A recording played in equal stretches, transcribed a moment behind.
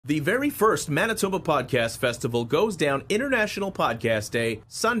The very first Manitoba Podcast Festival goes down International Podcast Day,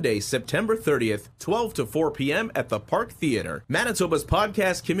 Sunday, September 30th, 12 to 4 p.m. at the Park Theatre. Manitoba's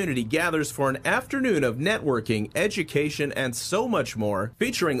podcast community gathers for an afternoon of networking, education, and so much more,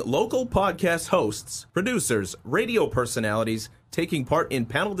 featuring local podcast hosts, producers, radio personalities, taking part in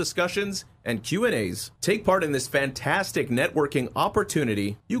panel discussions and Q&As. Take part in this fantastic networking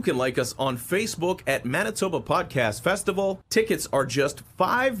opportunity. You can like us on Facebook at Manitoba Podcast Festival. Tickets are just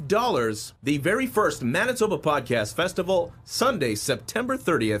 $5. The very first Manitoba Podcast Festival, Sunday, September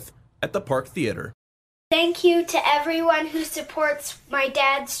 30th at the Park Theatre. Thank you to everyone who supports my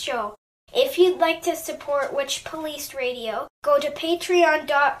dad's show. If you'd like to support Witchpolice Radio, go to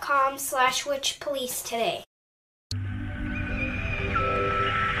patreon.com/witchpolice today.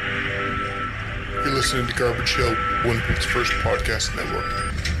 You're listening to Garbage Hill, Winnipeg's first podcast network.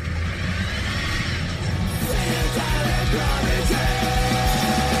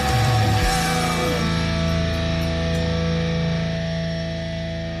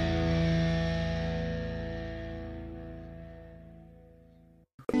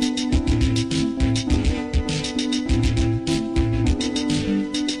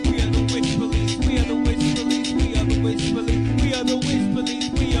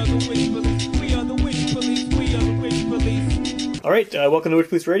 All right, welcome to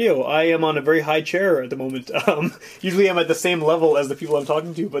Witchpolice Radio. I am on a very high chair at the moment. Usually I'm at the same level as the people I'm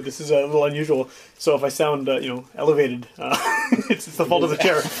talking to, but this is a little unusual. So if I sound, elevated, it's the fault of the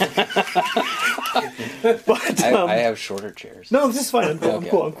chair. But I have shorter chairs. No, this is fine. I'm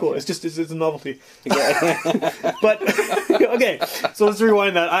cool. It's just it's a novelty. But okay, so let's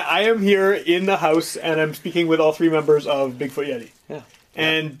rewind that. I am here in the house, and I'm speaking with all three members of Bigfoot Yeti. Yeah.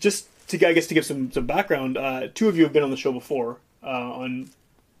 And just to give some background, two of you have been on the show before.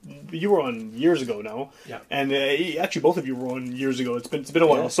 You were on years ago now, yeah, and actually both of you were on years ago. It's been a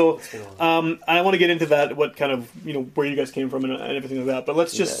while, so I want to get into that, what kind of where you guys came from and everything like that. But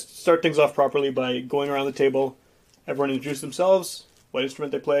let's just start things off properly by going around the table. Everyone introduce themselves, what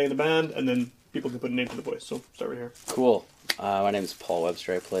instrument they play in the band, and then people can put a name to the voice. So start right here. Cool. My name is Paul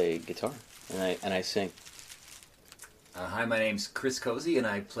Webster. I play guitar and I sing. Hi, my name's Chris Cozy, and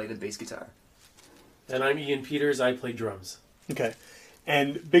I play the bass guitar. And I'm Ian Peters. I play drums. Okay.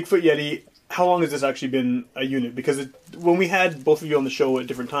 And Bigfoot Yeti, how long has this actually been a unit? Because when we had both of you on the show at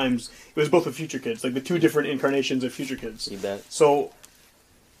different times, it was both with Futurekids, like the two different incarnations of Futurekids. You bet. So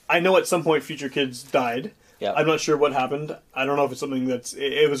I know at some point Futurekids died. Yeah. I'm not sure what happened. I don't know if it's something was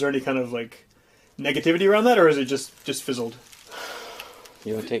there any kind of like negativity around that, or is it just fizzled?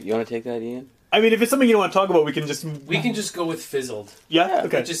 You want to take that, Ian? I mean, if it's something you don't want to talk about, we can just go with fizzled. Yeah.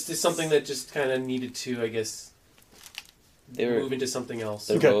 Okay. It just is something that just kind of needed to, I guess, move into something else.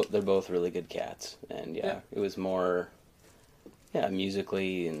 They're both really good cats, and it was more,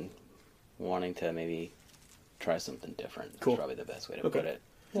 musically and wanting to maybe try something different. Cool. Is probably the best way to put it.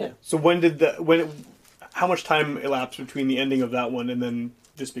 Yeah. So how much time elapsed between the ending of that one and then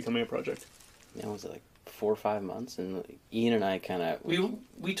this becoming a project? Was it like 4 or 5 months? And Ian and I kind of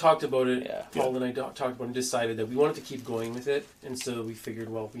we talked about it. Yeah. Paul and I talked about it and decided that we wanted to keep going with it, and so we figured,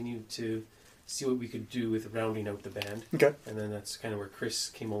 we needed to see what we could do with rounding out the band. Okay. And then that's kind of where Chris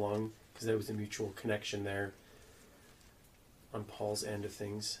came along, because there was a mutual connection there on Paul's end of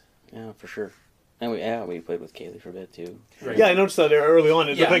things. Yeah, for sure. And we played with Kaylee for a bit too. Right. Yeah, I noticed that early on.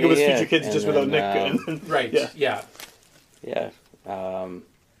 It looked like it was Futurekids just without Nick. Right. Yeah.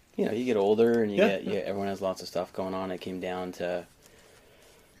 You get older and everyone has lots of stuff going on. It came down to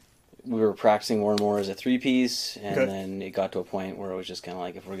we were practicing more and more as a 3-piece, and then it got to a point where it was just kind of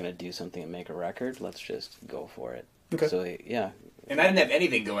like, if we're going to do something and make a record, let's just go for it. Okay. So, And I didn't have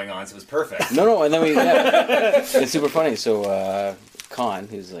anything going on, so it was perfect. No, and then it's super funny. So, Con,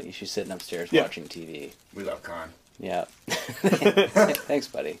 who's like, she's sitting upstairs watching TV. We love Con. Yeah. Thanks,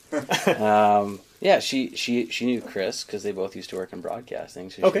 buddy. She knew Chris because they both used to work in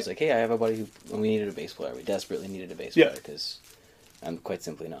broadcasting. So she was like, hey, I have a buddy when we needed a bass player. We desperately needed a bass player because I'm quite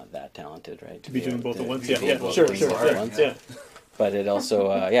simply not that talented, right? To be doing both at once. Sure. Yeah. But it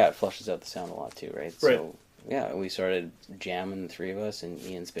also, it flushes out the sound a lot too, right? So, we started jamming, the three of us, in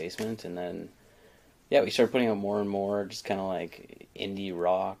Ian's basement, and then, we started putting out more and more, just kind of like indie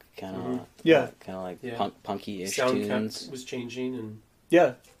rock, kind of punky-ish tunes. Sound was changing, and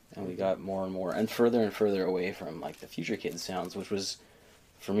and we got more and further away from like the Futurekids sounds, which was,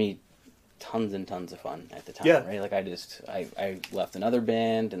 for me, tons and tons of fun at the time, right? Like I left another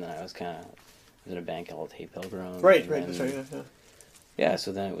band, and then I was in a band called Hey Pilgrim. Right.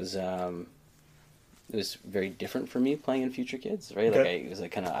 So then it was very different for me playing in Futurekids, right?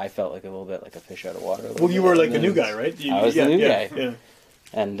 Like I felt like a little bit like a fish out of water. Well, you were like the new guy, right? I was the new guy. Yeah.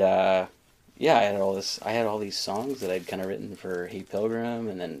 And I had all these songs that I'd kind of written for Hey Pilgrim,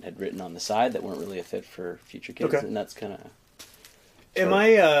 and then had written on the side that weren't really a fit for Futurekids, and that's kind of. Am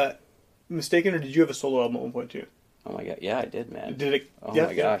I mistaken, or did you have a solo album at one point too? Oh my god, yeah, I did, man. Did it? Oh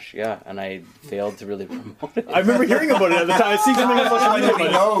my gosh, yeah, and I failed to really promote it. I remember hearing about it at the time. I see something on social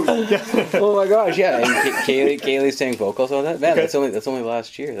media. Oh my gosh, yeah, and Kaylee sang vocals on that. Man, that's only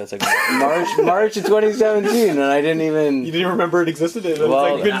last year. That's like March of 2017, and I didn't even. You didn't remember it existed. It's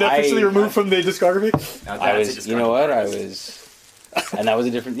been officially removed from the discography. I was, you know what, and that was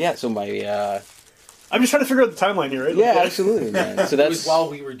a different. Yeah, so my. I'm just trying to figure out the timeline here, right? Yeah, absolutely, man. So it was while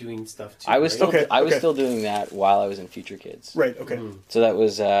we were doing stuff too. I was still doing that while I was in Futurekids. Right. Okay. So that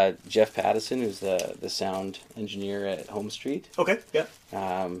was Jeff Pattison, who's the sound engineer at Home Street. Okay. Yeah.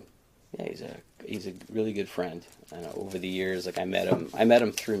 He's a really good friend. And over the years, like I met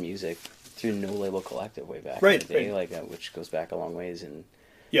him through music, through No Label Collective way back in the day, which goes back a long ways. And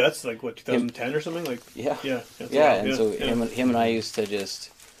yeah, that's like what 2010 or something. Like yeah. So him and I used to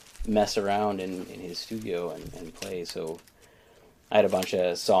just mess around in his studio and play. So I had a bunch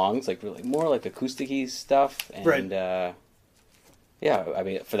of songs, like really more like acoustic-y stuff, and I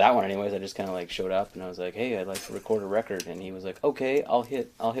mean for that one anyways, I just kind of like showed up and I was like, hey, I'd like to record a record, and he was like, okay, I'll hit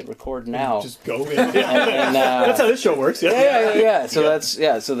record now. Just go in. and that's how this show works. Yeah. So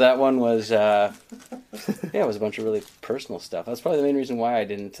so that one was it was a bunch of really personal stuff. That's probably the main reason why I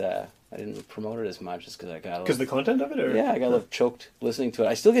didn't promote it as much, is because I got the content of it, or I got a little choked listening to it.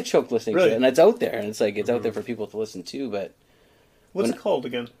 I still get choked listening to it, and it's out there, and it's out there for people to listen to. But what's it called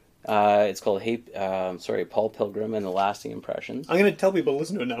again? It's called Paul Pilgrim and the Lasting Impressions. I'm going to tell people to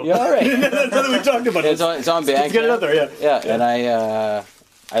listen to it now. Yeah, all right. Now that we talked about it, it's on Bandcamp. Let's get it out there, yeah. And I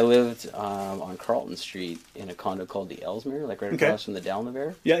lived on Carlton Street in a condo called the Ellesmere, like right across from the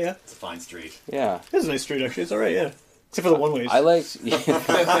Delnavere. Yeah. It's a fine street. Yeah, it's a nice street actually. It's all right. Yeah. Except for the one ways. I liked.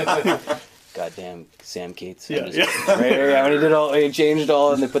 Goddamn Sam Cates. Yeah. When he changed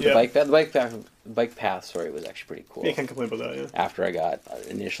all, and they put the bike path. Sorry, was actually pretty cool. Yeah, you can't complain about that. Yeah. After I got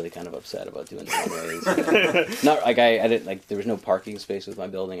initially kind of upset about doing the one ways. Not like I didn't like. There was no parking space with my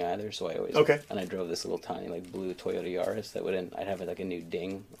building either, so I always and I drove this little tiny like blue Toyota Yaris that I'd have like a new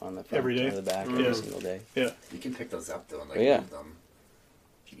ding on the front every day, or the back every single day. Yeah, you can pick those up though and move them.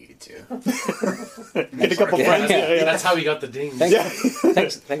 Needed to. Get a couple friends. Yeah. That's how we got the dings.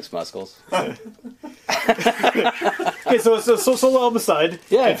 Thanks, Muscles. Okay, so solo album aside,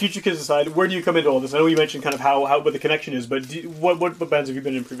 and Futurekids aside, where do you come into all this? I know you mentioned kind of what the connection is, but what bands have you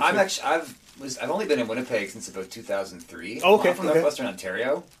been in previously? I've only been in Winnipeg since about 2003. Oh, okay. I'm from Northwestern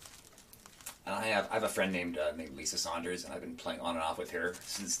Ontario. And I have a friend named Lisa Saunders, and I've been playing on and off with her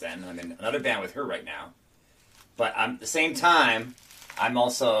since then. I'm in another band with her right now. But at the same time, I'm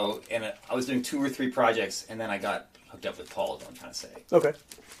also I was doing 2 or 3 projects, and then I got hooked up with Paul, is what I'm trying to say. Okay.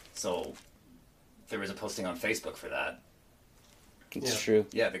 So there was a posting on Facebook for that. It's true.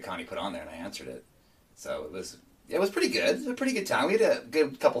 Yeah, that Connie put on there, and I answered it. So it was pretty good. It was a pretty good time. We had a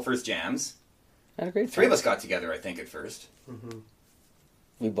good couple first jams. Had a great time. 3 of us got together, I think, at first. Mm-hmm.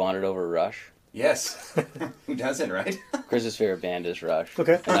 We bonded over Rush. Yes. Who doesn't, right? Chris's favorite band is Rush.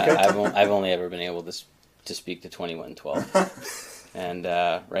 Okay. And I've only ever been able to speak to 2112. And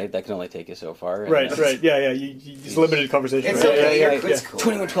that can only take you so far. Right. Yeah. It's limited conversation. It's right? okay. Cool.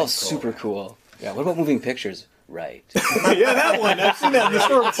 2112 is super cool. Yeah. What about moving pictures? Right. Yeah, that one. I've seen that in the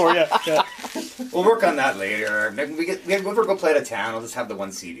store before. Yeah. We'll work on that later. We ever go play out of town, I'll just have the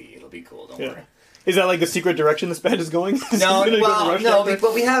 1 CD. It'll be cool. Don't worry. Is that like the secret direction this band is going? No,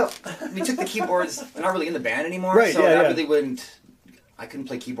 but we took the keyboards. We're not really in the band anymore, right? So I really wouldn't. I couldn't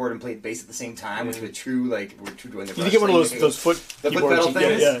play keyboard and play bass at the same time, which was true. Like we're true doing the. You get one of those foot pedal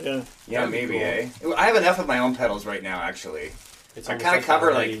things. Yeah, maybe. Cool. I have enough of my own pedals right now, actually. I kind of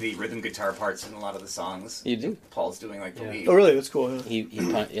cover like the rhythm guitar parts in a lot of the songs. You do. Paul's doing like the lead. Oh, really? That's cool.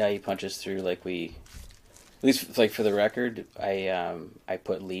 Yeah. He punches through like we. At least, like for the record, I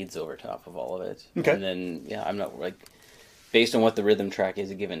put leads over top of all of it, and then I'm not like based on what the rhythm track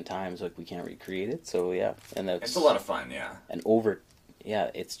is at given times, like we can't recreate it. So and it's a lot of fun, and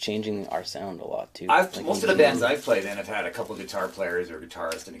it's changing our sound a lot too. Most of the bands I've played in have had a couple guitar players or a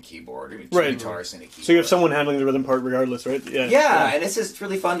guitarist and a keyboard, or 2 guitarists and a keyboard. So you have someone handling the rhythm part regardless, right? Yeah, and it's just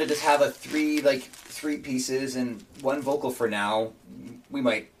really fun to just have 3 pieces and 1 vocal for now. We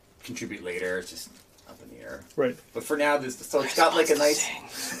might contribute later. It's just up in the air. Right. But for now, it's got like a nice.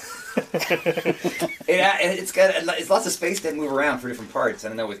 It's lots of space to move around for different parts.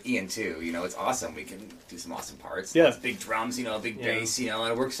 And I know with Ian too, it's awesome. We can do some awesome parts. Yeah. Lots of big drums, big bass, and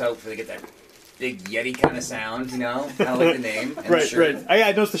it works out to get that big Yeti kind of sound, kind of like the name. And right.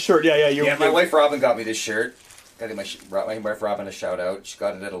 I noticed the shirt. Yeah. My wife Robin got me this shirt Gotta give my wife Robin a shout out. She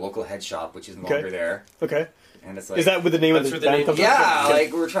got it at a local head shop, which is no longer there. Okay. And it's like, is that with the name of the band? Yeah,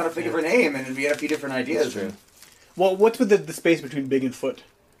 like we were trying to think of her name, and we had a few different ideas. Well, what's with the space between big and foot?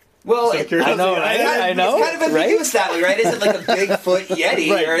 Well, I know. It's kind of ambiguous that way, right? Is it like a Bigfoot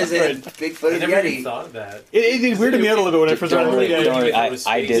Yeti, or is it Bigfoot and Yeti? I never even thought of that. It weirded me out a little bit when I first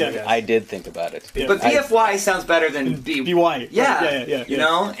read it. I did think about it. Yeah. But BFY sounds better than BY. Yeah. You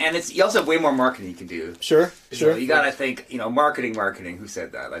know, and you also have way more marketing you can do. Sure. So you gotta think, marketing. Who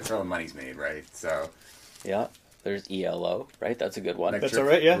said that? That's where all the money's made, right? So. Yeah. There's ELO, right? That's a good one. That's all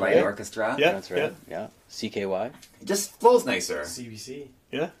right, yeah. Light Orchestra. Yeah. That's right. Yeah. CKY. It just flows nicer. CBC.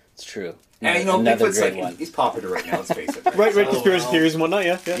 Yeah. It's true. And Bigfoot's like, he's popular right now, let's face it. Right, conspiracy theories and whatnot,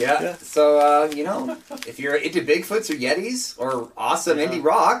 yeah. So, if you're into Bigfoots or Yetis or awesome indie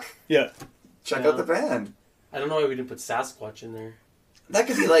rock, check out the band. I don't know why we didn't put Sasquatch in there. That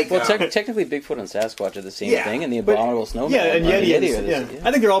could be like... Well, technically Bigfoot and Sasquatch are the same thing, and the Abominable Snowman. Yeah, and Yeti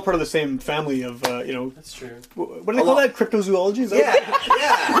I think they're all part of the same family of, That's true. What do they call that? Cryptozoology? Is yeah.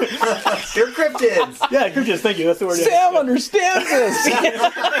 They're cryptids. Yeah, cryptids, thank you. That's the word. Sam understands this!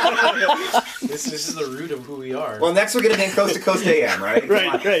 This is the root of who we are. Well, next we're going to name Coast to Coast AM, right?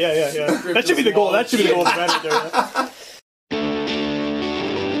 Right, yeah. That should be the goal. That should be the goal of the band right there.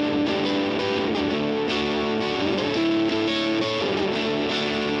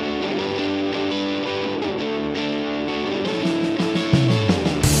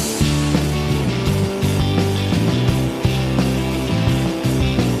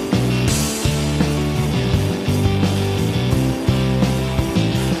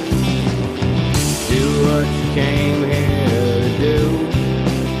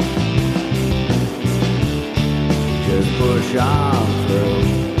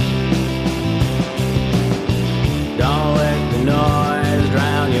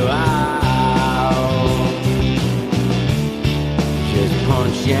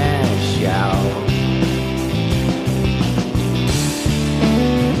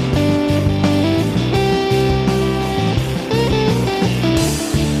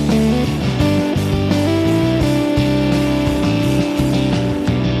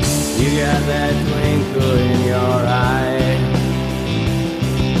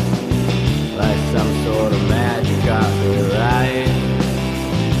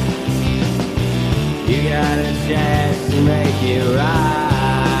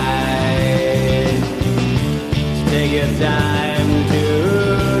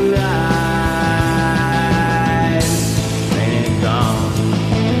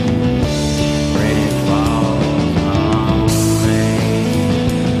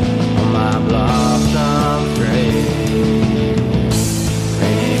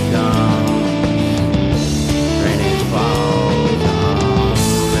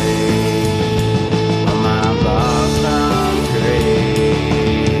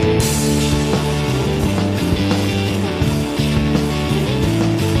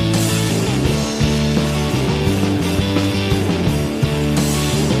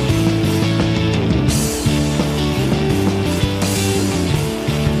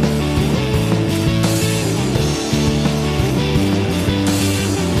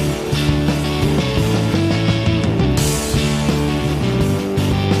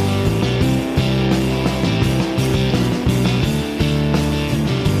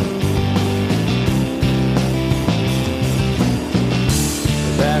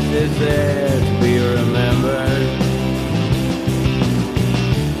 is there to be remembered.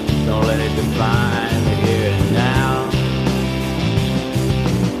 Don't let it define the here and now.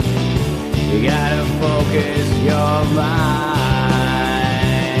 You gotta focus your mind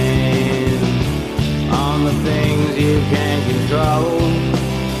on the things you can't control,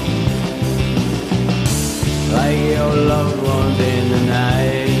 like your loved ones in the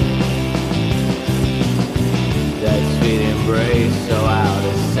night. That sweet embrace so out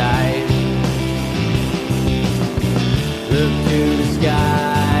of sight. Look to the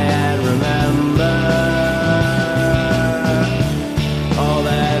sky and remember all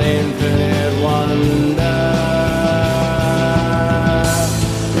that infinite wonder.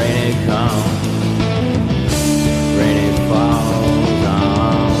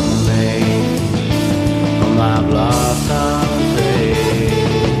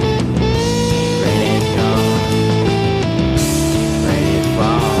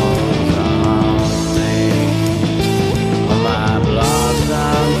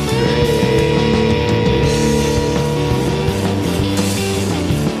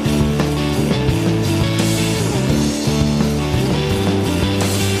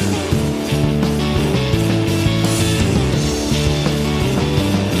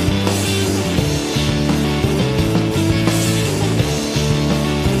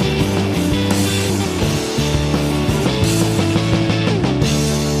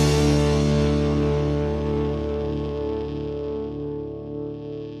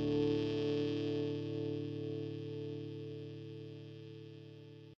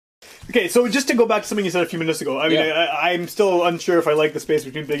 Okay, so just to go back to something you said a few minutes ago, I mean, I'm still unsure if I like the space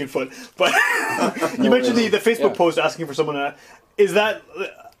between big and foot, but you mentioned the Facebook post asking for someone. Is that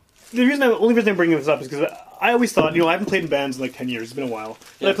the only reason I'm bringing this up is because I always thought, I haven't played in bands in like 10 years. It's been a while.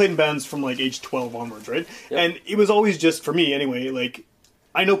 And I played in bands from like age 12 onwards, right? Yep. And it was always just, for me anyway, like,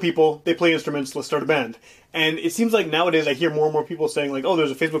 I know people, they play instruments, let's start a band. And it seems like nowadays I hear more and more people saying like, oh, there's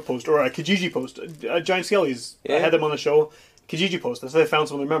a Facebook post or a Kijiji post. Giant Skellies, I had them on the show. Kijiji post. That's how I found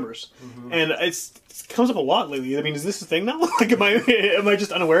some of their members. Mm-hmm. And it comes up a lot lately. I mean, is this a thing now? Like, am I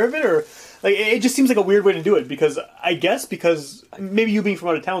just unaware of it? Or, like, it just seems like a weird way to do it because maybe you being from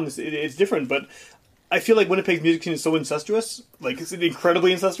out of town, it's different, but I feel like Winnipeg's music scene is so incestuous, like, it's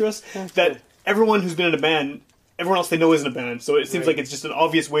incredibly incestuous, that everyone who's been in a band, everyone else they know is in a band, so it seems like it's just an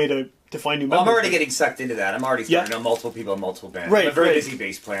obvious way to find new members. I'm already getting sucked into that. I'm already starting to know multiple people in multiple bands. Right, I'm a very busy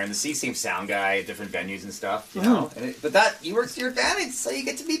bass player, and the same sound guy at different venues and stuff, you know? But that, you work to your advantage, so you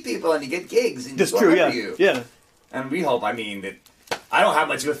get to meet people, and you get gigs, and that's people remember you. you. Yeah. And we hope, that I don't have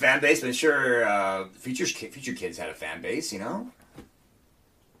much of a fan base, but sure, Futurekids had a fan base, you know?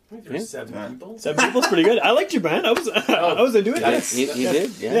 I think there were 7 people. 7 people's pretty good. I liked your band. I was into it. You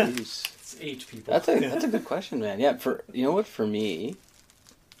did? Yeah. It's 8 people. That's a good question, man. Yeah, for me,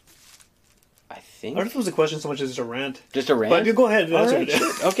 I think... I don't know if it was a question so much as just a rant. Just a rant? But go ahead and answer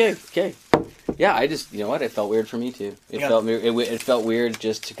it. Okay. Yeah, I just, it felt weird for me, too. It felt weird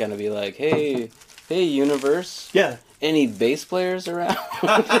just to kind of be like, hey, universe. Yeah. Any bass players around?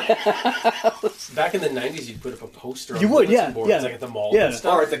 Back in the 90s, you'd put up a poster on boards, like at the mall and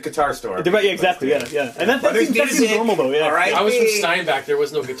stuff. Or at the guitar store. Exactly, yeah. And that seems normal, though, yeah. All right, I was from Steinbach. There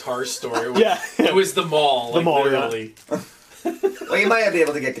was no guitar store. It was the mall. The mall, literally. Well, you might be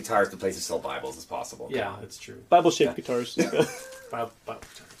able to get guitars to places sell Bibles as possible. Yeah, that's true. Bible-shaped guitars. Bible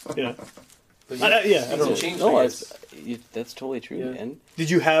guitars. Yeah. I don't know. That's totally true, man.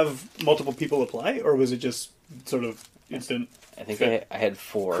 Did you have multiple people apply, or was it just sort of instant? I think I had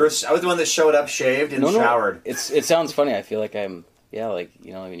 4. Chris, I was the one that showed up, shaved, and showered. It sounds funny. I feel like I'm... Yeah, like,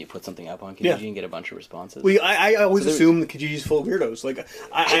 when you put something up on Kijiji and get a bunch of responses. Well, I always assume that Kijiji's full of weirdos. Like,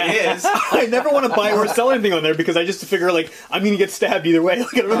 it is. I never want to buy or sell anything on there because I just figure, like, I'm going to get stabbed either way.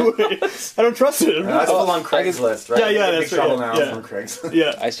 Like, I don't trust it. That's full on Craigslist, right? Yeah, that's right. From Craigslist.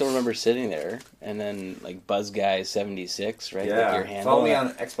 Yeah. I still remember sitting there, and then, like, Buzz Guy 76, right? Yeah. Like your handle. Follow me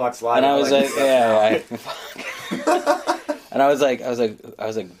on Xbox Live. And I was and I was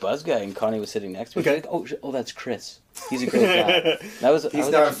like, Buzz Guy, and Connie was sitting next to me. Okay. Like, oh, that's Chris. He's a great guy. That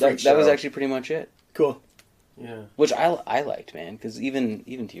was actually pretty much it. Cool. Yeah. Which I liked, man, because even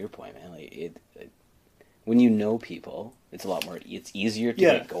to your point, man, like when you know people, it's a lot more. It's easier to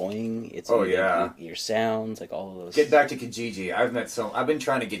get going. It's your sounds, like all of those. Get back to Kijiji. I've been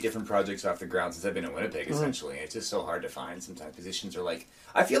trying to get different projects off the ground since I've been in Winnipeg. Essentially, it's just so hard to find. Sometimes positions are like.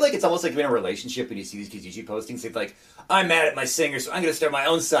 I feel like it's almost like being in a relationship when you see these Kijiji postings. It's like, I'm mad at my singer, so I'm going to start my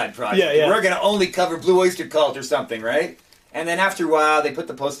own side project. Yeah. We're going to only cover Blue Oyster Cult or something, right? And then after a while, they put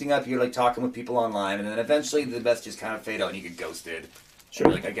the posting up. You're like talking with people online, and then eventually the best just kind of fade out, and you get ghosted. Sure.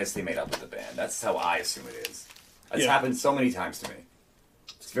 Like I guess they made up with the band. That's how I assume it is. It's happened so many times to me.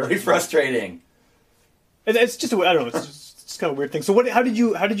 It's very frustrating. It's just I don't know. It's just kind of a weird thing. So how did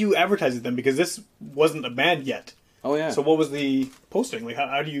you advertise it then? Because this wasn't a band yet. Oh yeah. So what was the posting? Like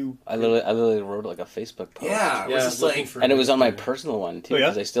how do you? I literally wrote like a Facebook post. Yeah, it was just like, and it was on my personal one too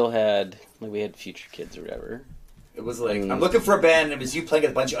because I still had we had Futurekids or whatever. It was like I'm looking for a band, and it was you playing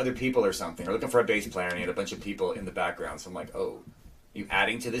with a bunch of other people or something. Or looking for a bass player, and you had a bunch of people in the background. So I'm like, oh, you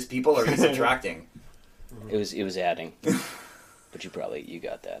adding to this people or are you subtracting? It was adding. But you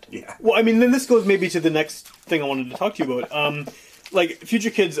got that. Yeah. Well, I mean, then this goes maybe to the next thing I wanted to talk to you about. Like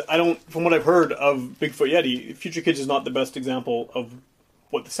Futurekids, from what I've heard of Bigfoot Yeti, Futurekids is not the best example of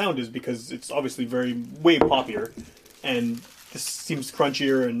what the sound is because it's obviously way poppier, and this seems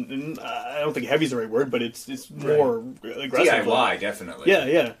crunchier and I don't think heavy is the right word, but it's more aggressive. DIY, definitely.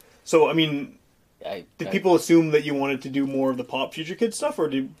 Yeah. So I mean. Did people assume that you wanted to do more of the pop Futurekids stuff, or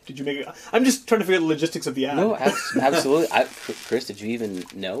did you make it? I'm just trying to figure out the logistics of the ad. No, absolutely. Chris, did you even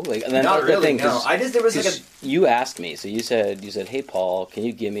know? Like, and then not really. Thing, no, there was like you asked me. So you said, hey Paul, can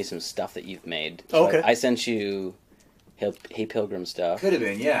you give me some stuff that you've made? So okay. I sent you Hey Pilgrim stuff. Could have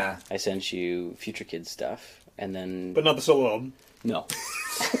been, yeah. I sent you Futurekids stuff, and then but not the solo album. No.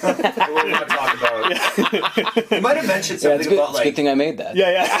 We're going to talk about. You might have mentioned something about It's a good thing I made that.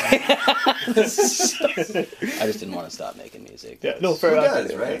 Yeah. I just didn't want to stop making music. Yeah, no, fair enough. Who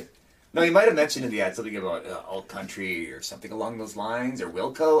does, right? No, you might have mentioned in the ad something about alt country or something along those lines, or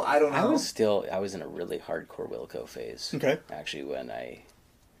Wilco. I don't know. I was in a really hardcore Wilco phase. Okay. Actually, when I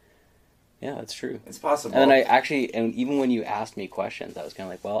Yeah, that's true. It's possible. And then and even when you asked me questions, I was kind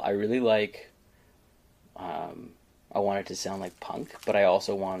of like, well, I really like, I wanted to sound like punk, but I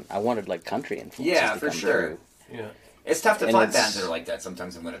wanted like country influences to for come sure. through. Yeah. It's tough to find bands that are like that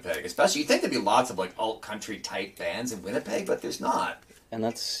sometimes in Winnipeg. Especially, you think there'd be lots of like alt country type bands in Winnipeg, but there's not. And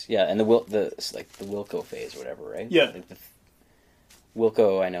that's and the Wilco phase or whatever, right? Yeah. Like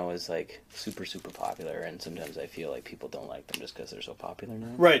Wilco, I know, is like super popular, and sometimes I feel like people don't like them just because they're so popular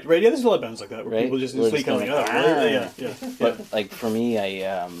now. Right. Yeah, there's a lot of bands like that where people just instantly kind of like, yeah. But like for me,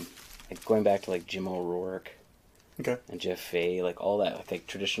 I like going back to like Jim O'Rourke. Okay. And Jeff Fay, like all that, like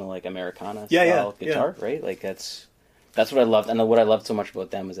traditional like Americana style guitar, right? Like that's what I loved, and what I loved so much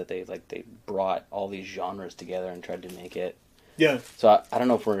about them is that they brought all these genres together and tried to make it. Yeah. So I don't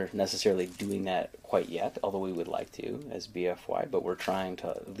know if we're necessarily doing that quite yet, although we would like to as BFY, but we're trying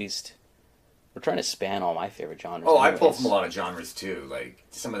to span all my favorite genres. Oh, I pull from a lot of genres too. Like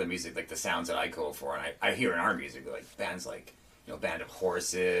some of the music, like the sounds that I go for, and I hear in our music, like bands like. Band of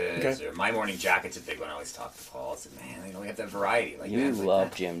Horses, or My Morning Jacket's a big one. I always talk to Paul. I said, man, we have that variety. Like, you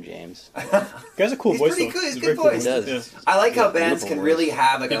love Jim James. He has a cool voice. He's pretty good. He's a good voice. Cool. He does. I like how bands can really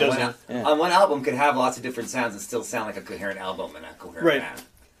have, like, on one album can have lots of different sounds and still sound like a coherent album and a coherent band.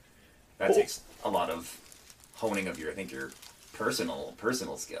 That takes a lot of honing of your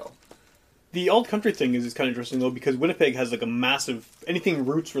personal skill. The alt country thing is kind of interesting though, because Winnipeg has like a massive anything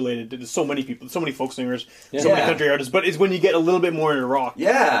roots related. There's so many people, so many folk singers, so many country artists. But it's when you get a little bit more into rock.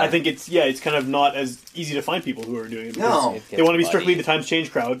 Yeah, I think it's kind of not as easy to find people who are doing it. No, they want to be strictly the Times Change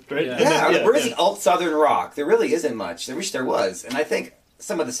crowd, right? Yeah, where's the alt southern rock? There really isn't much. I wish there was, and I think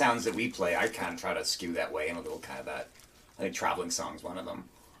some of the sounds that we play, I kind of try to skew that way and a little kind of that. I think Traveling Song's one of them.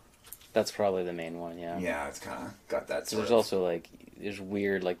 That's probably the main one, yeah. Yeah, it's kind of got that sort There's also, like, there's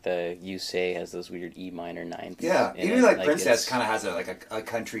weird, like, the You Say has those weird E minor ninths. Yeah, even like Princess kind of has a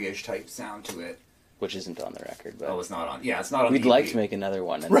country-ish type sound to it. Which isn't on the record, but... Oh, it's not on... Yeah, it's not on We'd the like to make another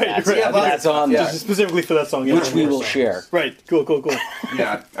one. And right. That's on there. Just specifically for that song. Which we will share. Right, cool.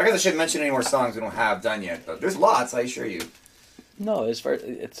 Yeah, I guess I shouldn't mention any more songs we don't have done yet, but there's lots, I assure you. No, as far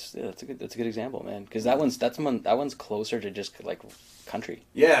it's a good example, man. Because that one's closer to just like country.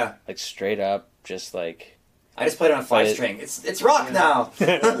 Yeah, like straight up, just like. I just played on a 5-string. It's rock now.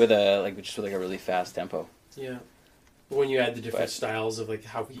 with a really fast tempo. Yeah, but when you add the different styles of like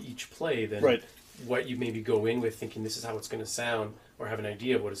how we each play, then what you maybe go in with thinking this is how it's going to sound, or have an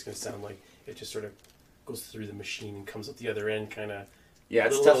idea of what it's going to sound like, it just sort of goes through the machine and comes out the other end, kind of. Yeah,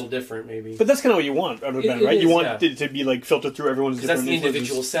 it's a little different, maybe. But that's kind of what you want out of a band, right? You want it to be like filtered through everyone's different influences. That's the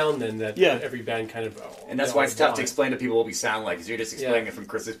individual sound, then, that every band kind of... and that's why it's tough to explain to people what we sound like, because you're just explaining it from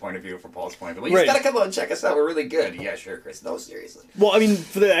Chris's point of view, from Paul's point of view. Well, you just got to come out and check us out. We're really good. Yeah, sure, Chris. No, seriously. Well, I mean,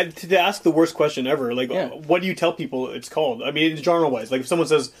 to ask the worst question ever, like, what do you tell people it's called? I mean, genre-wise. Like, if someone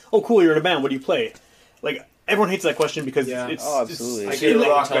says, oh, cool, you're in a band, what do you play? Like... Everyone hates that question because it's absolutely. It's a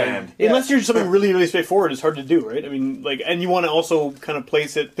rock band. Unless you're something really, really straightforward, it's hard to do, right? I mean, like, and you want to also kind of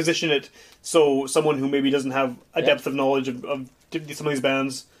position it so someone who maybe doesn't have a depth of knowledge of some of these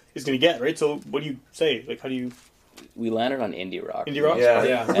bands is going to get, right? So, what do you say? Like, how do you? We landed on indie rock. Indie rock,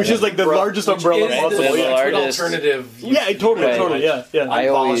 yeah. Which is like the largest umbrella possible. The largest alternative. Yeah, totally. Yeah. I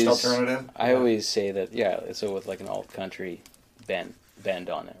alternative. I always say that. So with like an alt country bend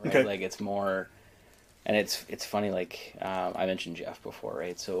on it, right? Okay. Like it's more. And it's funny, like, I mentioned Jeff before,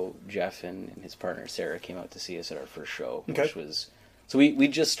 right? So Jeff and his partner Sarah came out to see us at our first show, which was... So we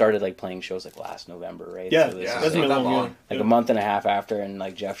just started, like, playing shows, like, last November, right? Yeah, so this that's is, not that long. Like, a month and a half after, and,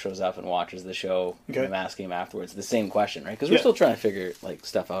 like, Jeff shows up and watches the show, and I'm asking him afterwards the same question, right? Because we're still trying to figure, like,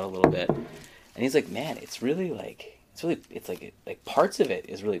 stuff out a little bit. And he's like, man, it's really, like... It's like parts of it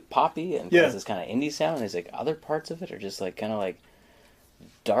is really poppy and has this kind of indie sound, and he's like, other parts of it are just, like, kind of, like,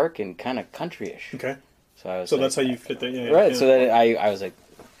 dark and kind of country-ish. Okay. So that's how you fit that, right? Yeah. So that I was like,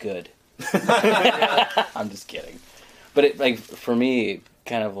 good. I'm just kidding, but it, like, for me,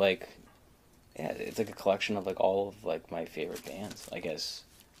 kind of like, it's like a collection of like all of like my favorite bands. I guess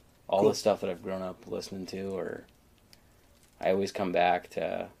all the stuff that I've grown up listening to, or I always come back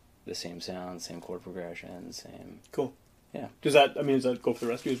to the same sound, same chord progression, same. Cool. Yeah. Does that go for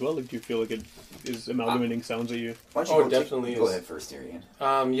the rest of you as well? Like, do you feel like it is amalgamating sounds that you? Definitely. Go ahead first, Arian.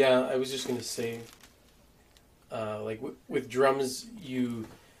 Yeah, I was just gonna say. Like with drums,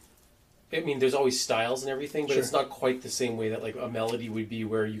 there's always styles and everything, but it's not quite the same way that like a melody would be,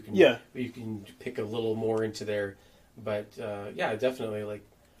 where you can pick a little more into there. But definitely, like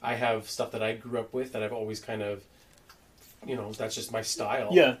I have stuff that I grew up with that I've always kind of, that's just my style.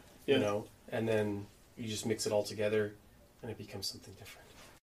 Yeah. And then you just mix it all together, and it becomes something different.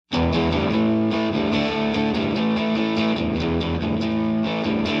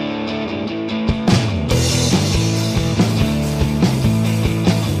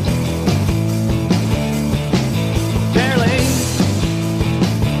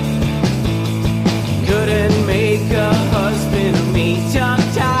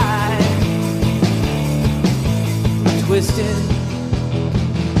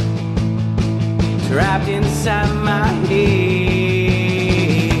 trapped inside my head,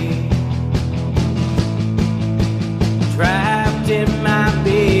 trapped in my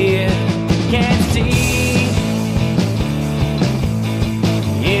bed. Can't see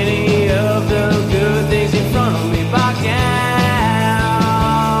any of the good things in front of me. Bogged down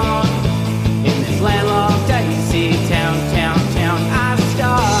in this landlocked dicey town. I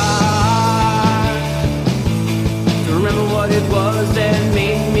start to remember what it was that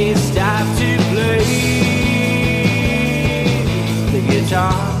made me stop to play the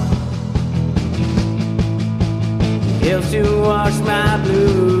guitar. It helps to wash my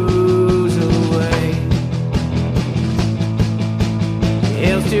blues away. It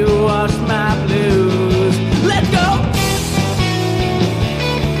helps to wash my blues. Let's go!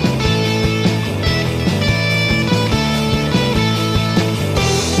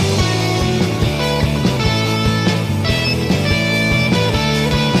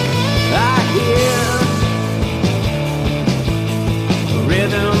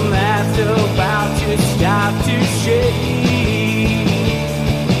 Rhythm that's about to stop to shake.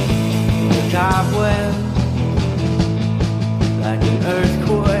 The cobweb like an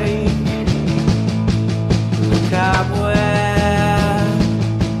earthquake. The cobweb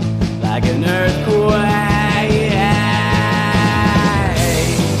like an earthquake.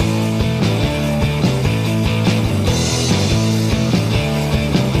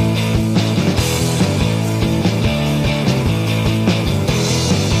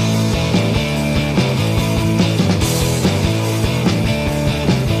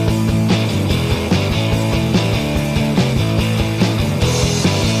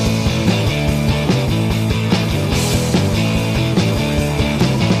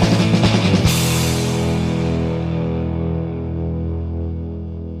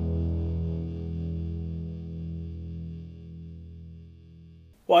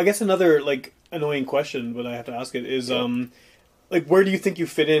 Well, I guess another like annoying question, but I have to ask it is, like, where do you think you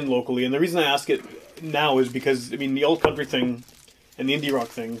fit in locally? And the reason I ask it now is because I mean the old country thing and the indie rock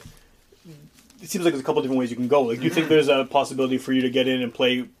thing. It seems like there's a couple different ways you can go. Like, do you think there's a possibility for you to get in and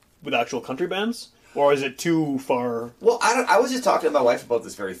play with actual country bands, or is it too far? Well, I was just talking to my wife about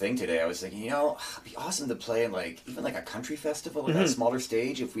this very thing today. I was thinking, it'd be awesome to play in like even like a country festival at a smaller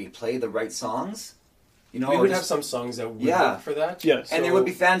stage if we play the right songs. We would have some songs that would work for that. Yeah, and there would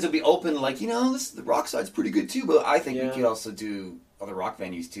be fans that would be open, like, the rock side's pretty good too, but I think we could also do other rock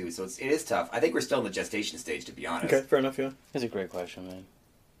venues too, so it is tough. I think we're still in the gestation stage, to be honest. Okay, fair enough, yeah. That's a great question,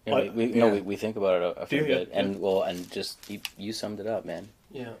 man. We think about it a fair bit, and just you summed it up, man.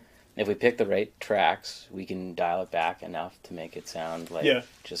 Yeah. If we pick the right tracks, we can dial it back enough to make it sound like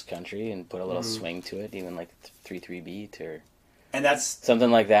just country and put a little swing to it, even like 3/3 beat or that's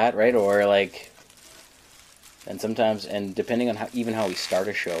something like that, right? Or like. And sometimes, and depending on how we start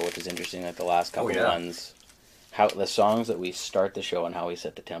a show, which is interesting, like the last couple ones, how the songs that we start the show and how we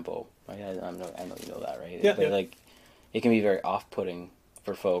set the tempo. I know you know that, right? Yeah. But like, it can be very off-putting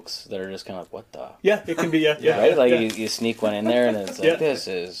for folks that are just kind of like, what the? Yeah, it can be, right? Like you sneak one in there and it's like, this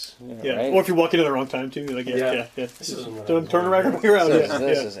is, right? Or if you walk into the wrong time too, like, This is turn around.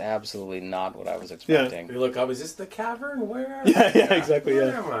 This is absolutely not what I was expecting. You look up, is this the cavern? Where? Yeah, exactly.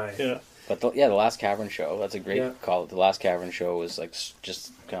 Where am I? Yeah. But the last Cavern show, that's a great call. The last Cavern show was like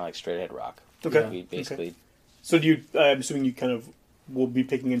just kind of like straight ahead rock. Okay. We basically. So do you? I'm assuming you kind of will be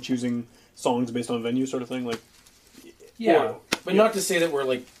picking and choosing songs based on venue, sort of thing, like. Yeah, but not to say that we're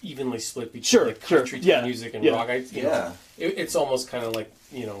like evenly split between like country music and rock. It's almost kind of like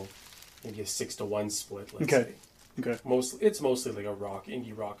maybe a 6-to-1 split. Let's say. Okay. It's mostly like a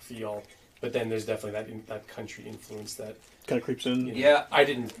indie rock feel. But then there's definitely that country influence that kind of creeps in. I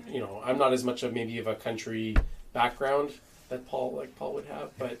didn't, I'm not as much of maybe of a country background that Paul would have,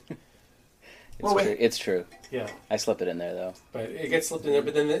 but it's true. Yeah, I slip it in there though. But it gets slipped in there.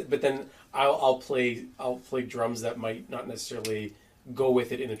 But then I'll play drums that might not necessarily go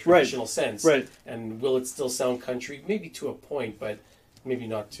with it in a traditional sense. Right. And will it still sound country? Maybe to a point, but maybe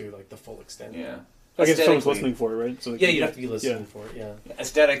not to like the full extent. Yeah. I guess someone's listening for it, right? So you'd have to be listening for it,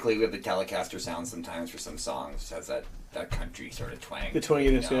 Aesthetically, we have the Telecaster sound sometimes for some songs. It has that country sort of twang. The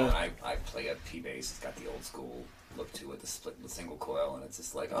twanginess, I play a P-bass. It's got the old school look to it, the split, the single coil, and it's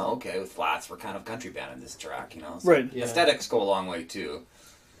just like, with flats, we're kind of country band in this track, So right. Aesthetics go a long way, too.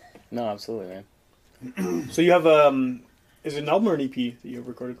 No, absolutely, man. So you have, is it an album or an EP that you have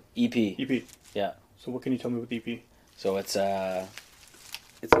recorded? EP. Yeah. So what can you tell me with the EP? So it's a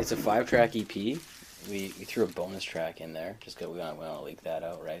 5-track EP. We threw a bonus track in there, just because we want to leak that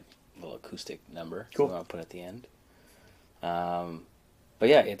out, right? A little acoustic number. Cool. We want to put at the end. But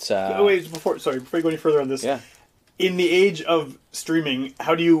yeah, it's... before you go any further on this. Yeah. In the age of streaming,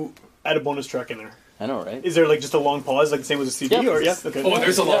 how do you add a bonus track in there? I know, right? Is there like just a long pause, like the same as a CD, or okay? Oh,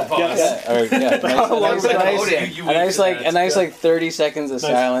 there's a long pause. A nice 30 seconds of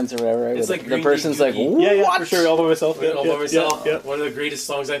silence or whatever. Right? It's like the person's like, what? Yeah, for sure, all by myself. All by myself. Yeah. One of the greatest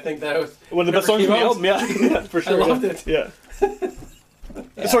songs I think that one of the best songs on the album. Yeah, for sure. I loved it. Yeah.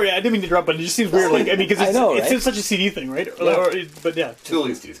 Sorry, I didn't mean to interrupt, but it just seems weird. Like, I mean, because it's such a CD thing, right? But yeah, Tool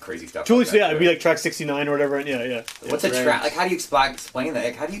used to do this crazy stuff. Tool used to, it'd be like track 69 or whatever. And yeah. What's a track? Like, how do you explain that?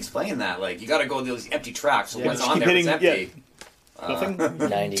 Like, how do you explain that? Like, you got to go to those empty tracks. So what's on there? It's empty. Nothing.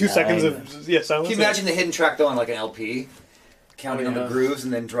 2 seconds of silence. Can you imagine the hidden track though on like an LP, counting on the grooves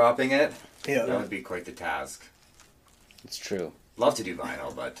and then dropping it? Yeah, that would be quite the task. It's true. Love to do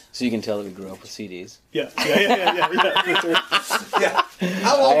vinyl, but so you can tell that we grew up with CDs. Yeah.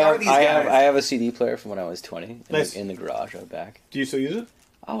 How old are these guys? I have a CD player from when I was 20 in the garage out back. Do you still use it?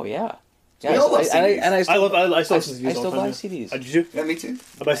 Oh yeah. Yeah, I still buy CDs. Did you? Yeah, me too.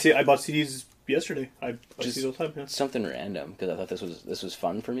 I bought CDs yesterday. I buy CDs all the time. Yeah. Something random because I thought this was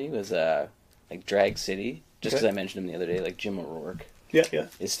fun for me was like Drag City. Just because I mentioned him the other day, like Jim O'Rourke. Yeah.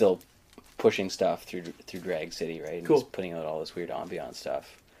 Is still pushing stuff through Drag City, right? And he's putting out all this weird ambient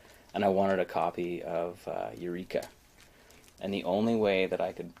stuff. And I wanted a copy of Eureka. And the only way that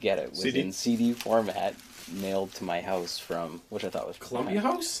I could get it was in CD format, mailed to my house from, which I thought was Columbia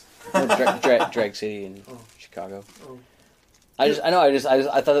House? Drag City in Chicago. Oh. I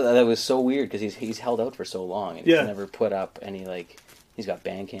thought that was so weird because he's held out for so long and he's never put up any, like, he's got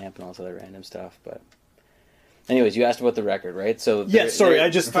Bandcamp and all this other random stuff, but... Anyways, you asked about the record, right? So I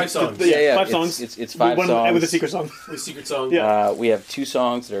just 5 songs. 5 songs. It's 5 songs with a secret song. With a secret song. Yeah. We have 2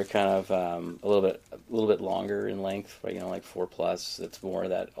 songs that are kind of a little bit longer in length, right? Like 4+. It's more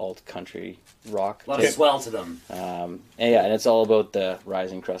that alt country rock. A lot of swell to them. And it's all about the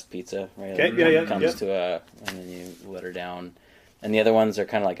rising crust pizza, right? Okay. Comes to and then you let her down. And the other ones are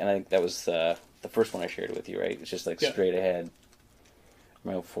kind of like, and I think that was the first one I shared with you, right? It's just like straight ahead,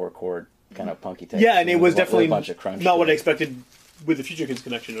 4-chord. Kind of punky type. Yeah, and it was definitely a bunch of crunch not what I expected with the Futurekids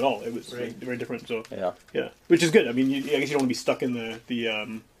connection at all. It was very different. So yeah, which is good. I mean, I guess you don't want to be stuck in the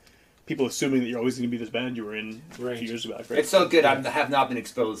people assuming that you're always going to be this band you were in a few years back. Right? It's so good. I have not been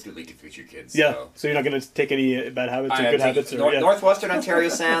exposed really to Futurekids. Yeah, so you're not going to take any bad habits or good habits. Northwestern Ontario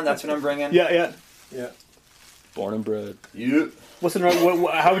sound. That's what I'm bringing. Yeah. Born and bred. Yeah.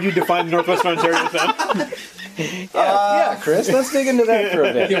 How would you define Northwestern Ontario sound? Chris, let's dig into that for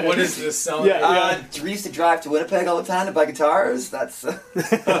a bit. Yeah, what is this sound? We used to drive to Winnipeg all the time to buy guitars. That's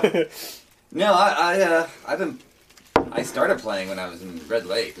no, I started playing when I was in Red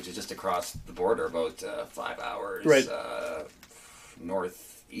Lake, which is just across the border, about 5 hours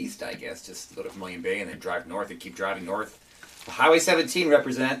northeast, I guess. Just go to Million Bay and then drive north and keep driving north. Highway 17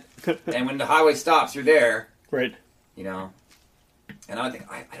 represent, and when the highway stops, you're there. Right. You know, and I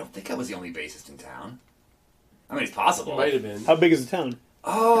don't think I was the only bassist in town. I mean, it's possible. It might have been. How big is the town?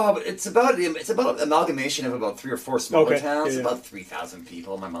 Oh, but it's about an amalgamation of about 3 or 4 smaller towns. Yeah. About 3,000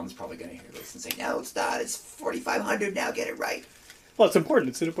 people. My mom's probably going to hear this and say, "No, it's not. It's 4,500 now. Get it right." Well, it's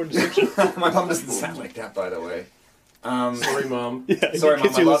important. It's an important distinction. My mom doesn't sound like that, by the way. Sorry, Mom. Sorry, Mom.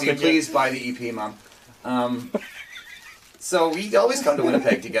 I love you. Please buy the EP, Mom. So we always come to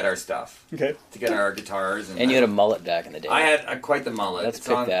Winnipeg to get our stuff. Okay. To get our guitars. And you had a mullet back in the day. I had quite the mullet. Let's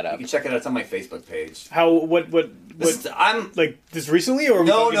pick that up. You can check it out. It's on my Facebook page. I'm like this recently or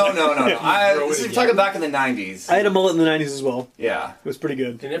no. This is talking back in the 90s. I had a mullet in the 90s as well. Yeah, it was pretty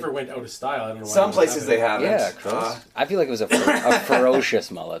good. They never went out of style. I don't know why. Some places they haven't. Yeah, Chris. I feel like it was a ferocious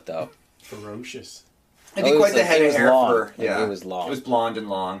mullet though. Ferocious. It'd be quite the head of hair for. Yeah, it was long. It was blonde and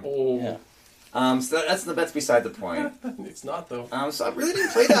long. Oh. Yeah. So that's beside the point. It's not though. So I really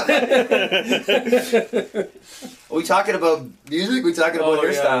didn't play that much. Are we talking about music? We talking about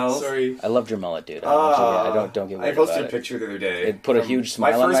hairstyles? Sorry. I loved your mullet, dude. I don't get worried I posted a picture the other day. It put a huge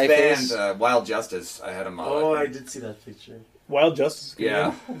smile on my face. My first band, Wild Justice, I had a mullet. Oh, I did see that picture. Wild Justice?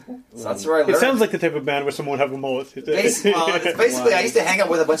 Yeah. So that's where I learned. It sounds like the type of band where someone would have a mullet. Basically, I used to hang out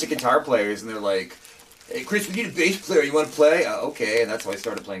with a bunch of guitar players, and they're like, "Hey, Chris, we need a bass player. You want to play?" Okay, and that's how I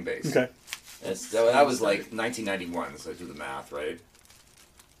started playing bass. Okay. That was like 1991, so I do the math, right?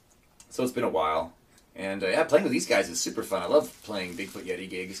 So it's been a while. And playing with these guys is super fun. I love playing Bigfoot Yeti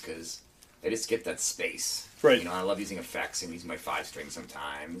gigs because I just get that space. Right. You know, I love using effects and using my 5-string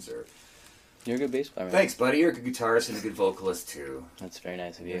sometimes. You're a good bass player. Thanks, buddy. You're a good guitarist and a good vocalist, too. That's very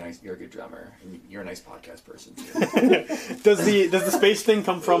nice of you. You're a good drummer. And you're a nice podcast person, too. Does the space thing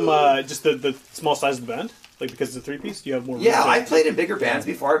come from just the small size of the band? Like, because it's a 3-piece? Do you have more room? Yeah, I played in bigger bands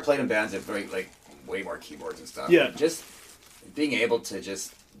before. I played in bands that way more keyboards and stuff. Yeah. Just being able to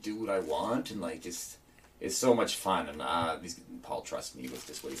just do what I want and, is so much fun. And Paul trusts me with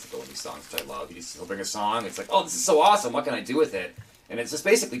just ways to go in these songs, which I love. He'll bring a song. It's like, oh, this is so awesome. What can I do with it? And it's just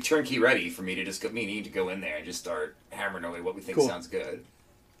basically turnkey ready for me to just need to go in there and just start hammering away what we think sounds good.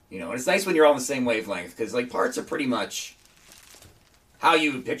 You know, and it's nice when you're all on the same wavelength, because like parts are pretty much how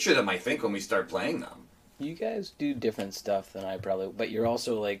you would picture them, I think, when we start playing them. You guys do different stuff than I probably, but you're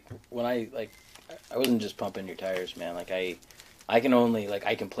also like, when I wasn't just pumping your tires, man. Like I can only, like,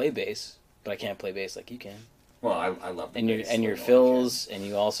 I can play bass, but I can't play bass like you can. Well, I love the bass. And your fills, and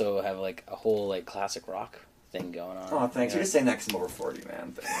you also have like a whole like classic rock thing going on. Oh, thanks. You're just saying that because I'm over 40,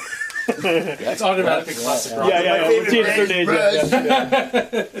 man. That's automatically classic rock. Yeah.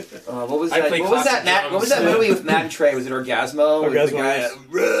 What was that? What was that, Matt? What was that movie with Matt and Trey? Was it Orgasmo? Orgasmo. The guy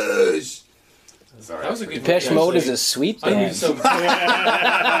Rush. Sorry. That was a good Depeche Mode is a sweet band. Sorry.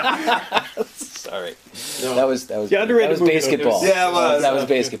 No. That was underrated basketball. Yeah, it was. That was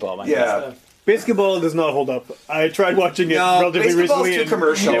basketball. Yeah. Basketball does not hold up. I tried watching it relatively recently. Too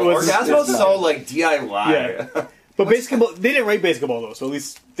commercial. Orgasmo's so like DIY. Yeah. But basketball, they didn't write basketball though, so at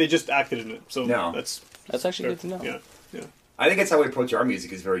least they just acted in it. So that's actually good to know. Yeah. I think that's how we approach our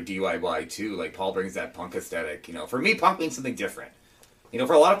music, is very DIY too. Like Paul brings that punk aesthetic. You know, for me, punk means something different. You know,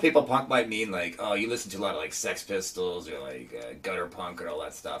 for a lot of people, punk might mean like, oh, you listen to a lot of like Sex Pistols or like gutter punk and all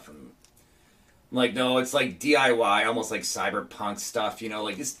that stuff. And I'm like, no, it's like DIY, almost like cyberpunk stuff. You know,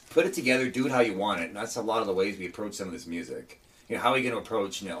 like just put it together, do it how you want it. And that's a lot of the ways we approach some of this music. You know, how are we going to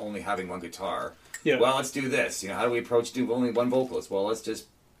approach, only having one guitar? Yeah. Well, let's do this. How do we approach do only one vocalist? Well, let's just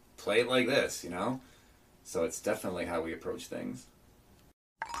play it like this. So it's definitely how we approach things.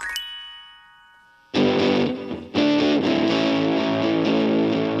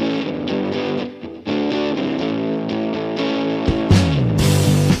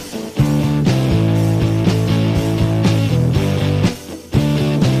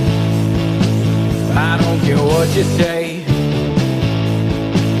 I don't care what you say,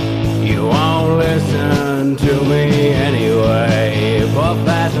 you won't listen to me anyway. Puff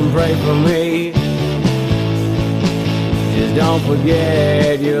fast and pray for me. Just don't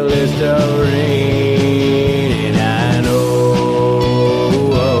forget your Listerine. And I know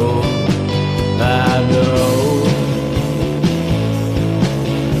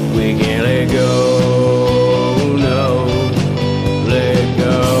we can't let go. No, let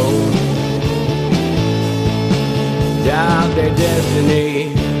go. Doubt their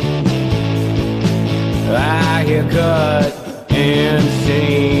destiny. I hear cut and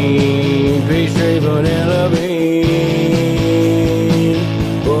seen peach tree vanilla bean.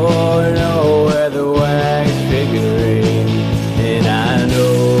 Oh, I know where the wax figurine. And I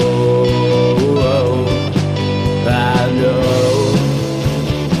know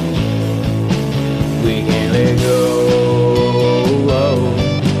we can't let go.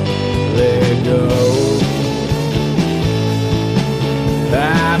 Let go.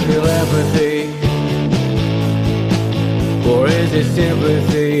 I feel empathy, or is it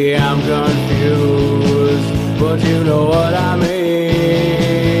sympathy? I'm confused, but you know what I mean.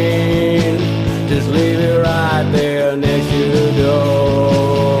 Just leave it right there next to the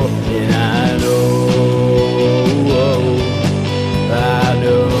door. And I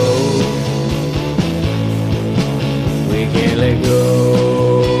know we can't let go.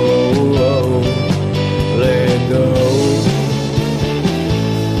 Let go.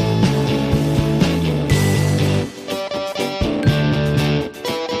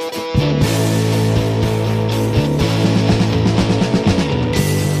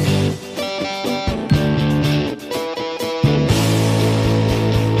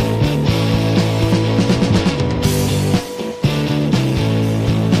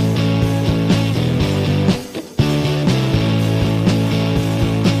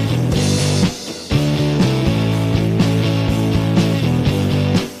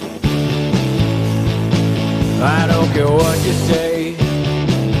 I don't care what you say,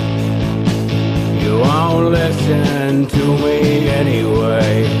 you won't listen to me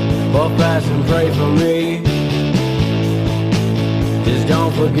anyway. Puff fast and pray for me. Just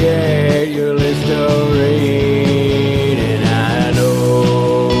don't forget your Listerine. And I know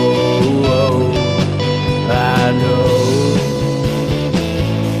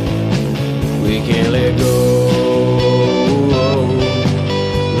we can't let go.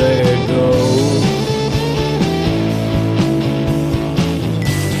 Let go.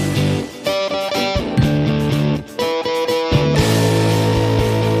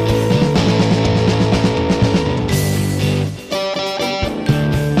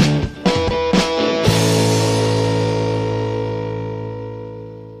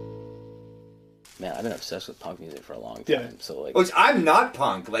 obsessed with punk music for a long time. Yeah. So like, which I'm not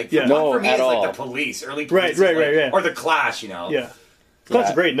punk. Like, Yeah. punk for me at is all. like the Police, early Police, Right. or the Clash. You know. Yeah.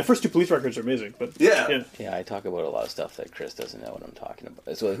 That's great. And the first two Police records are amazing. But Yeah. Yeah, I talk about a lot of stuff that Chris doesn't know what I'm talking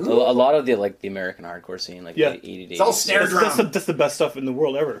about. So a lot of the the American hardcore scene, like Yeah. the 80s. It's all snare drum. That's the best stuff in the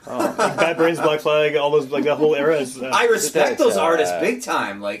world ever. Like Bad Brains, Black Flag, all those, like that whole era is. I respect those artists uh, big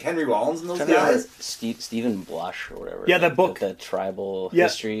time, like Henry Rollins and those Trying to remember guys. Stephen Blush or whatever. Yeah, like, that book. The tribal Yeah,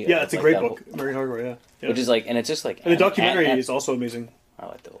 history. yeah, of, it's a like, great that book. whole- American Hardcore, yeah. Which is like, and it's just like... And the documentary is also amazing. I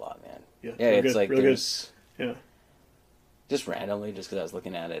liked it a lot, man. Yeah, Yeah, really it's good, like really there's... Yeah. Just randomly, just because I was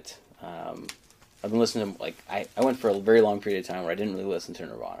looking at it. I've been listening to, like, I went for a very long period of time where I didn't really listen to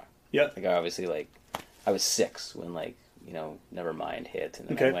Nirvana. Yeah. Like, I obviously, like, I was 6 when, like, you know, Nevermind hit, and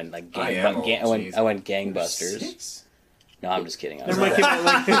then Okay. I went, like, I went Gangbusters. 6? No, I'm just kidding. I was, Nevermind came out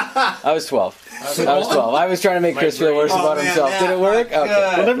like... I was 12. I was 12. I was trying to make Chris feel worse about himself. yeah. Did it work? Okay.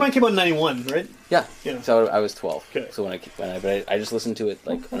 Well, Nevermind came out in 91, right? Yeah. Yeah. So I was 12. Okay. So but I just listened to it,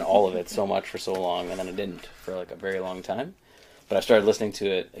 like, and all of it so much for so long, and then I didn't for, like, a very long time. But I started listening to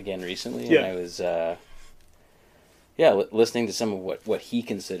it again recently, and I was, listening to some of what he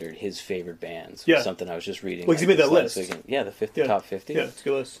considered his favorite bands. Yeah. Something I was just reading. Well, 'cause he made that list. Weekend. Yeah, the top 50. Yeah, it's a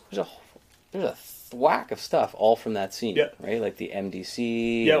good list. There's a thwack of stuff all from that scene. Yeah. Right? Like the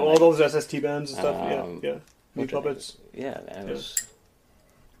MDC. Yeah, and, all like, those SST bands and stuff. um, Yeah. Meat Puppets. Yeah, man. It was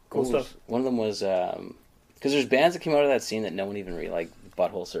Cool what was- stuff. One of them was, because there's bands that came out of that scene that no one even really, like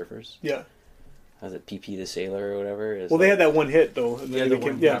Butthole Surfers. Yeah. Was it PP the Sailor or whatever? Well, they had that one hit, though. And Yeah, then the it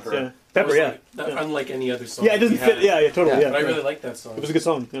became, one, yeah, Pepper. yeah. That Pepper, was yeah. like, that, Yeah. unlike any other song. Yeah, it doesn't we fit. had. Yeah, totally. Yeah. Yeah. But I yeah. really like that song. It was a good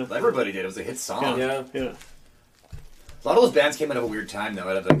song. Yeah. Everybody did. It was a hit song. Yeah. Yeah. Yeah. A lot of those bands came out of a weird time, though,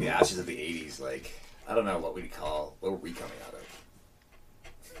 out of like the ashes of the '80s. Like, I don't know what were we coming out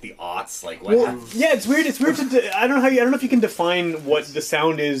of? The aughts, like what? Well, yeah, it's weird. It's weird to. I don't know if you can define what the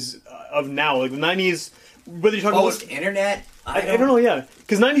sound is of now. Like the '90s, whether you're talking Post about. internet. I don't know. Yeah,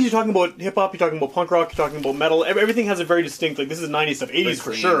 because '90s you're talking about hip hop, you're talking about punk rock, you're talking about metal. Everything has a very distinct. Like this is '90s stuff. '80s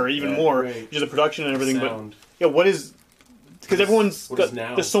for clean, sure, even yeah. more. Right. Just the production and everything. Sound. But yeah, what is? Because everyone's what got. is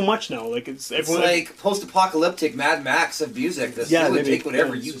now? There's so much now. Like It's everyone. like post-apocalyptic Mad Max of music. That's Yeah, you would maybe. take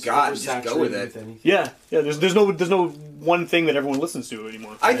whatever It's you just got and just go with oversaturated it. anything. Yeah. There's no one thing that everyone listens to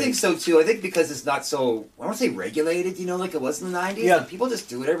anymore. I think so too. I think because it's not so, I don't want to say regulated, like it was in the 90s. Yeah. Like, people just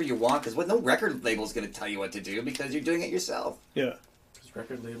do whatever you want because no record label's going to tell you what to do because you're doing it yourself. Yeah. Because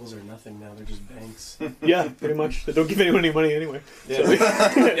record labels are nothing now. They're just banks. Yeah, pretty much. They don't give anyone any money anyway. Yeah.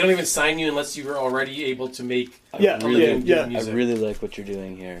 They don't even sign you unless you were already able to make Yeah, a living yeah. doing I music. really like what you're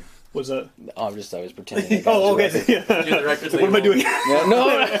doing here. What's that? Oh, I was pretending. Like I Oh, was a okay. record- Yeah. You're the record What am I label. doing? Yeah,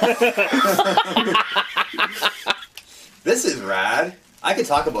 no. This is rad. I could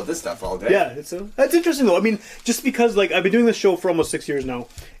talk about this stuff all day. Yeah, it's interesting though. I mean, just because like I've been doing this show for almost 6 years now,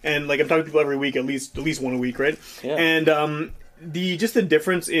 and like I'm talking to people every week, at least one a week, right? Yeah. And the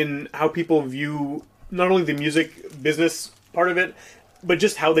difference in how people view not only the music business part of it, but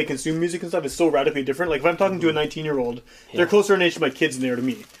just how they consume music and stuff is so radically different. Like if I'm talking to a 19-year-old, they're closer in age to my kids than they are to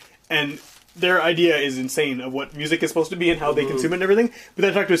me, and their idea is insane of what music is supposed to be and how they consume it and everything. But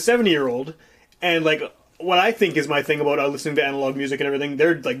then I talk to a 70-year-old, and like what I think is my thing about listening to analog music and everything,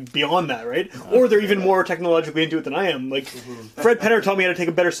 they're like beyond that, right? Or they're even more technologically into it than I am. Like Fred Penner taught me how to take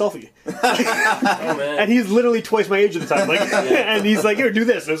a better selfie, Oh, man. and he's literally twice my age at the time. Like, and he's like, "Here, do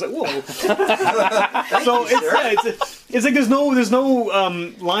this." And I was like, "Whoa!" So it's like there's no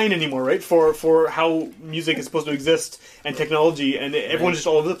line anymore, right? For how music is supposed to exist and technology, and everyone's just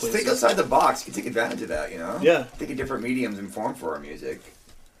all over the place. Think outside the box. You can take advantage of that, Yeah. Think of different mediums and form for our music.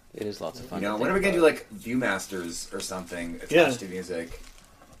 It is lots of fun. When are we going to do like Viewmasters or something attached to music?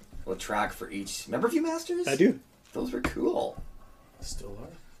 We'll track for each. Remember Viewmasters? I do. Those were cool. Still are.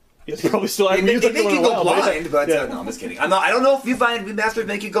 It's probably still. I They mean, make you go blind, but yeah. no, I'm just kidding. I don't know if Viewmasters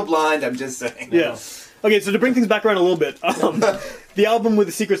make you go blind. I'm just saying. Yeah. Okay, so to bring things back around a little bit, the album with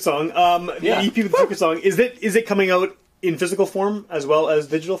the secret song, the EP with the secret song, is it coming out in physical form as well as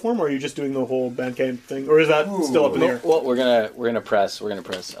digital form, or are you just doing the whole Bandcamp thing, or is that still up in the air? Well, we're gonna press a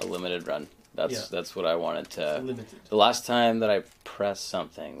limited run. That's what I wanted to. Limited. The last time that I pressed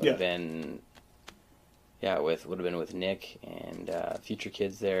something would Yeah. have been, with Nick and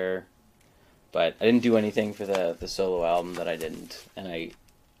Futurekids there, but I didn't do anything for the solo album that I didn't, and I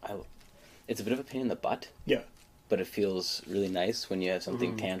it's a bit of a pain in the butt. Yeah. But it feels really nice when you have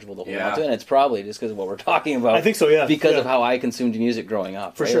something tangible to hold Yeah. on to, and it's probably just because of what we're talking about. I think so, yeah. Because Yeah. of how I consumed music growing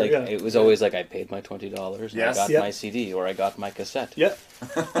up. For right? sure, Like, yeah. it was always like I paid my $20 and Yes. I got Yeah. my CD or I got my cassette. Yeah.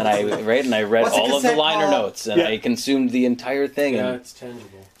 And I read What's a all of the cassette liner called? notes and Yeah. I consumed the entire thing. Yeah, And it's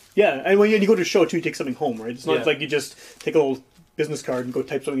tangible. Yeah, and when you go to a show too, you take something home, right? It's not Yeah. like you just take a little business card and go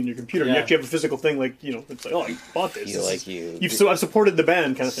type something in your computer. You actually have a physical thing, like, you know, it's like, oh, I bought this. I've supported the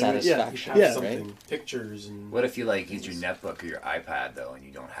band kind of thing. Satisfaction. Yeah. Something, pictures and... What if you, like, use your netbook or your iPad, though, and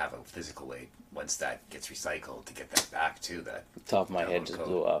you don't have a physical way once that gets recycled to get that back, too? That top of my head just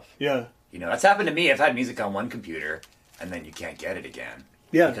blew off. Yeah. You know, that's happened to me. I've had music on one computer, and then you can't get it again.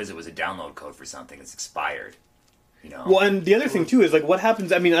 Yeah. Because it was a download code for something that's expired. You know? Well, and the other thing too is like what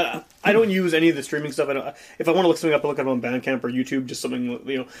happens. I mean, I don't use any of the streaming stuff. If I want to look something up, I look it up on Bandcamp or YouTube. Just something,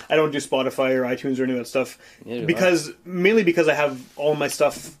 you know. I don't do Spotify or iTunes or any of that stuff mainly because I have all my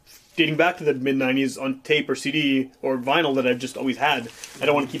stuff dating back to the mid '90s on tape or CD or vinyl that I've just always had. I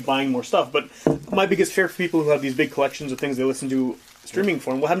don't want to keep buying more stuff. But my biggest fear for people who have these big collections of things they listen to streaming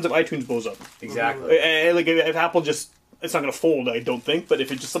form. What happens if iTunes blows up? Exactly. Like if Apple just. It's not going to fold, I don't think. But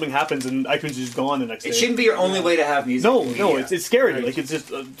if it just something happens and iTunes is just gone the next day, it shouldn't be your only way to have music. No, it's scary. Right. Like it's just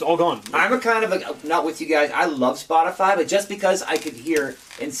it's all gone. I'm a kind of like not with you guys. I love Spotify, but just because I could hear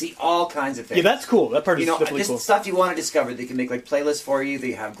and see all kinds of things. Yeah, that's cool. That part is definitely just cool. Stuff you want to discover. They can make like playlists for you.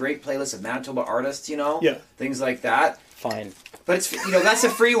 They have great playlists of Manitoba artists. You know, things like that. Fine, but it's that's a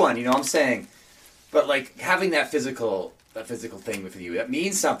free one. You know what I'm saying? But like having that physical thing with you, that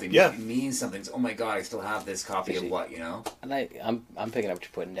means something. Yeah. It means something. It's, oh my god, I still have this copy of what, you know? And I'm picking up what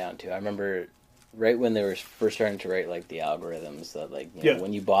you're putting down too. I remember right when they were first starting to write like the algorithms that like you know,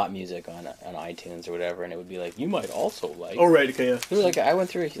 when you bought music on iTunes or whatever, and it would be like you might also like. Oh right, okay, yeah. It was like I went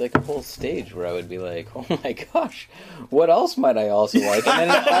through like a whole stage where I would be like, oh my gosh, what else might I also like? And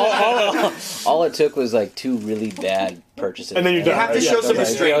then all it took was like 2 really bad purchases. And then you're done. You have to show some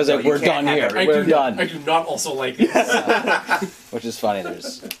restraint. I was like, we're done here. We're done. I do not also like this. Which is funny.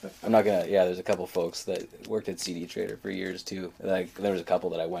 There's a couple folks that worked at CD Trader for years too. Like there was a couple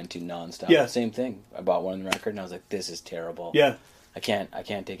that I went to nonstop. Yeah. Same thing. I bought one record and I was like, this is terrible. Yeah. I can't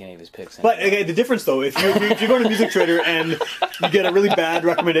take any of his picks anymore. But okay, the difference though, if you go to Music Trader and you get a really bad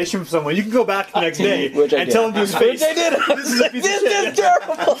recommendation from someone, you can go back the next day and tell him to his face. Which I did. This is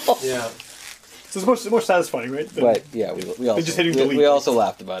terrible. Yeah. So it's more satisfying, right? But yeah, we also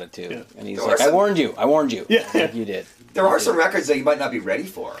laughed about it too. Yeah. And he's like, I warned you. Yeah. Like, you did. There are some records that you might not be ready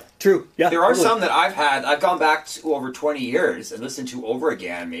for. True. Yeah. There are some that I've gone back to over 20 years and listened to over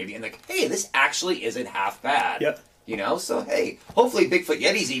again maybe and like, hey, this actually isn't half bad. Yeah. You know, so hey, hopefully Bigfoot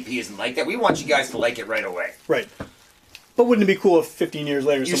Yeti's EP isn't like that. We want you guys to like it right away. Right. But wouldn't it be cool if 15 years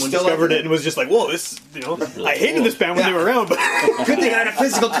later someone discovered it and was just like, whoa, this, you know, I hated this band when they were around, but good thing I had a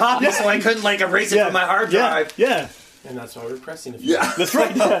physical copy so I couldn't like erase it from my hard drive. Yeah. And that's why we're pressing it. Yeah. That's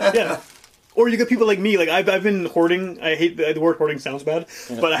right. Yeah. Or you get people like me, like I've been hoarding, I hate the word hoarding sounds bad,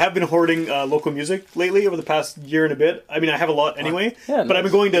 but I have been hoarding local music lately over the past year and a bit. I mean, I have a lot anyway, but I've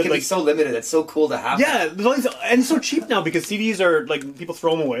been going to it can be so limited, it's so cool to have. Yeah, and it's so cheap now because CDs are like, people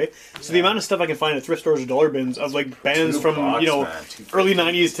throw them away. So the amount of stuff I can find at thrift stores or dollar bins of like bands from, early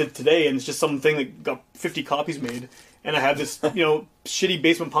 90s to today, and it's just something that got 50 copies made. And I have this, shitty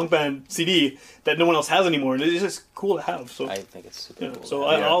basement punk band CD that no one else has anymore, and it's just cool to have. So I think it's super cool. So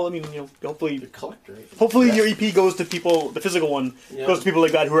hopefully, the collector. Hopefully your EP goes to people, the physical one goes to people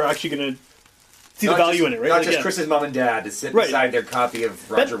like that who are actually going to see the value in it, right? Not just Chris's mom and dad to sit beside their copy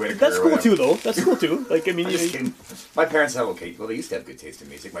of Roger Whittaker. That's cool too, though. That's cool too. Like I mean, my parents have they used to have good taste in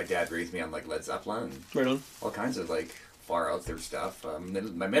music. My dad raised me on like Led Zeppelin, and all kinds of like far out there stuff.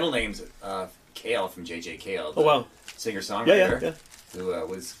 My middle name's Kale from JJ Kale. Oh wow. Singer-songwriter, who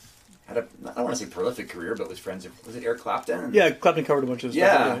had a, I don't want to say prolific career, but was friends was it Eric Clapton? Yeah, Clapton covered a bunch of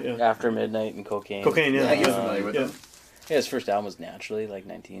stuff. Yeah. After Midnight and Cocaine. Yeah, you're familiar with him. Yeah, his first album was Naturally, like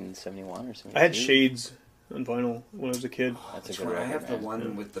 1971 or something. I had Shades on vinyl when I was a kid. That's a good record. I have the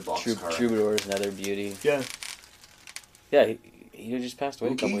one with the boxcar. Troubadours, Another Beauty. Yeah. Yeah, he just passed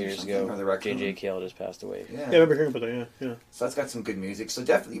away a couple years ago. JJ Cale just passed away. Yeah, I remember hearing about that, yeah. So that's got some good music. So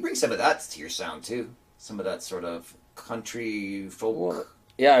definitely bring some of that to your sound, too. Some of that sort of country folk. Well,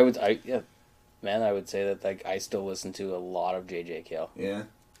 yeah, I would say that like I still listen to a lot of JJ Cale. Yeah.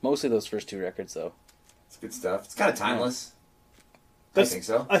 Mostly those first 2 records, though. It's good stuff. It's kind of timeless. I think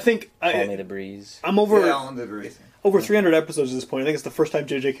so. I think... Call Me the Breeze. I'm over... Yeah, on the Breeze. Over 300 episodes at this point. I think it's the first time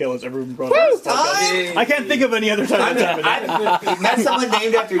JJ Cale has ever been brought up. I can't think of any other time that's happened. Met someone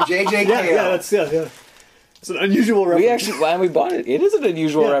named after JJ Cale. Yeah. It's an unusual reference. We bought it. It is an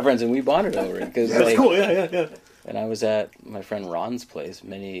unusual reference, and we bonded over it. That's cool, yeah. And I was at my friend Ron's place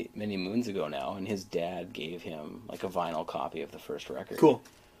many moons ago now, and his dad gave him like a vinyl copy of the first record. Cool.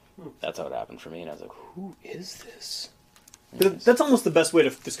 That's how it happened for me, and I was like, who is this? That's almost the best way to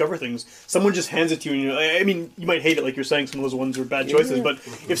discover things. Someone just hands it to you, and I mean, you might hate it, like you're saying, some of those ones are bad choices, but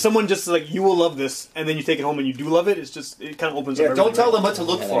if someone just like, you will love this, and then you take it home and you do love it, it kind of opens up. Don't tell them what to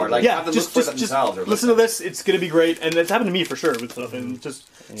look for. Like, have them look for themselves. Just listen to this, it's going to be great, and it's happened to me for sure with stuff, and just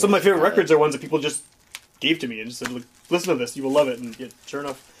some of my favorite records are ones that people just gave to me and just said, look, listen to this, you will love it, and sure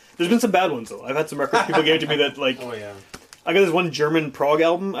enough. There's been some bad ones, though. I've had some records people gave to me that, like... Oh, yeah. I got this one German prog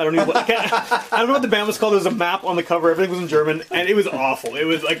album. I don't know what the band was called. There was a map on the cover. Everything was in German, and it was awful. It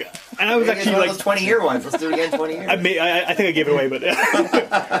was like, and I was actually like 20-year ones. Let's do it again. 20 years. I think I gave it away, but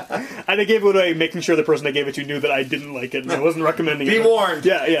I gave it away, making sure the person I gave it to knew that I didn't like it, and I wasn't recommending it. Be warned.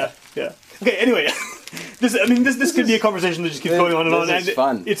 Yeah. Okay. Anyway, this could be a conversation that just keeps going on and on. This is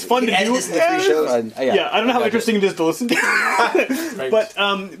fun. It's fun to do. Listen to 3 shows. Yeah, I don't know how interesting it is to listen to. Right. But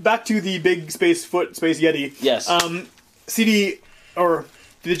back to the big Space Yeti. Yes. CD or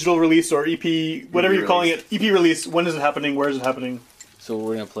digital release or EP, whatever you're calling it, EP release. When is it happening? Where is it happening? So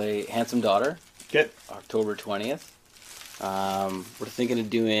we're gonna play "Handsome Daughter." Okay. October 20th. We're thinking of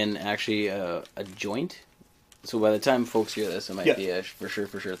doing actually a joint. So by the time folks hear this, it might be a for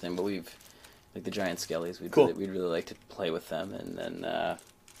sure thing. But we've like the Giant Skellies. We'd really like to play with them, and then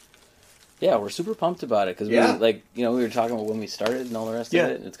we're super pumped about it because we were talking about when we started and all the rest of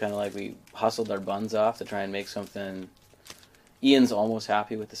it. And it's kind of like we hustled our buns off to try and make something. Ian's almost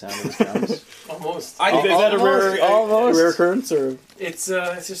happy with the sound of his drums. Almost. Is that a rare occurrence, or it's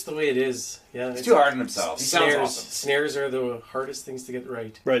just the way it is. Yeah, it's too hard on himself. He sounds awesome. Snares are the hardest things to get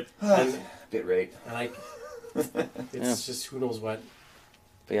right. Right. And bit rate. It's just who knows what.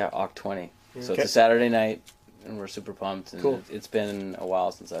 But yeah, Oct 20. Yeah. So it's a Saturday night, and we're super pumped. And cool. It's been a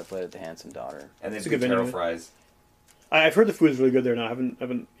while since I played at the Handsome Daughter. And then potato fries. I've heard the food is really good there now. I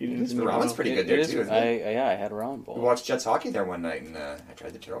haven't eaten it. The ramen's pretty good there, too, isn't it? I had a ramen bowl. We watched Jets hockey there one night, and I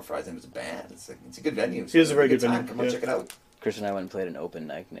tried the turtle fries, and it was a band. It's a good venue. So it is a very good venue. Come on, check it out. Chris and I went and played an open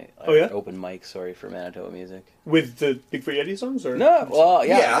mic. Open mic, for Manitoba Music. With the Bigfoot Yeti songs? Or? No, well,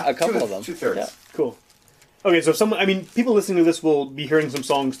 a couple of them. 2/3. Yeah. Cool. Okay, so people listening to this will be hearing some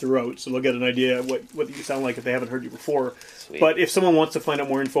songs throughout, so they'll get an idea of what you sound like if they haven't heard you before. Sweet. But if someone wants to find out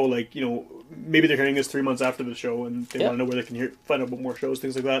more info, like, maybe they're hearing this 3 months after the show and they want to know where they can find out about more shows,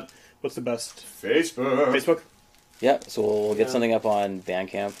 things like that, what's the best? Facebook? Yeah, so we'll get something up on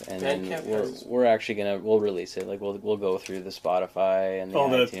Bandcamp, and then we're actually we'll release it. Like we'll go through the Spotify and the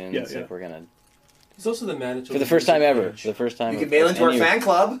iTunes. Like we're gonna. It's also the Manitoba for the first time ever. Page. The first time. You can mail into our fan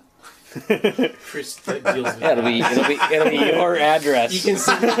club. Chris deals with it'll be your address. He sends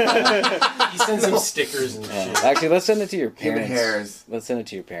some stickers and shit. Actually, let's send it to your parents. Human hairs. Let's send it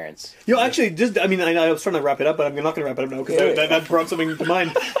to your parents. Actually, I was trying to wrap it up, but I'm not going to wrap it up now because that brought something to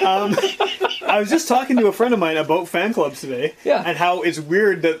mind. I was just talking to a friend of mine about fan clubs today, and how it's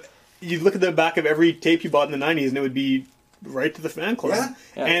weird that you look at the back of every tape you bought in the 90s and it would be right to the fan club.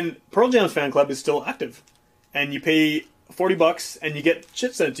 Yeah. And Pearl Jam's fan club is still active, and you pay $40 and you get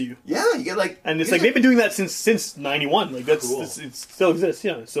shit sent to you. Yeah, you get and it's like they've been doing that since '91. Like that's cool. It still exists.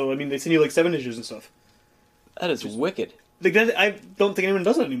 Yeah, so they send you like 7 inches and stuff. That is wicked. Like that, I don't think anyone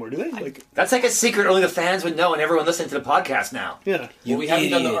does that anymore, do they? Like that's like a secret only the fans would know, and everyone listening to the podcast now. Yeah, we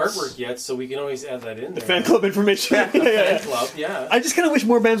haven't done the artwork yet, so we can always add that in. The fan club information. Fan club, yeah. I just kind of wish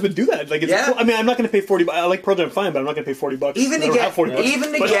more bands would do that. Like, cool. I mean, I'm not going to pay $40. I like Pearl Jam fine, but I'm not going to pay $40. Even to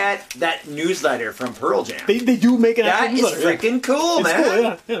get that newsletter from Pearl Jam. They do make an actual newsletter. That is freaking cool,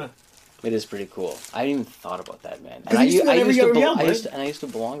 man. Cool, yeah. It is pretty cool. I hadn't even thought about that, man. And I used to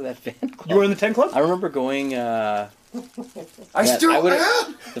belong to that fan club. You were in the 10 club? I remember going. The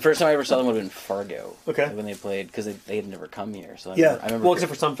first time I ever saw them would have been Fargo. Okay. When they played, because they had never come here. So I remember. Well,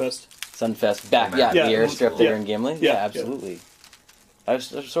 except for Sunfest. Sunfest back, the airstrip there in Gimli. Yeah, absolutely. I was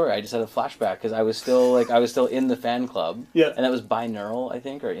sorry. I just had a flashback because I was still in the fan club. Yeah. And that was binaural, I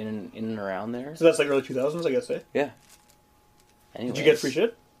think, or in and around there. So that's like early 2000s, I guess. Yeah. Anyways, did you get free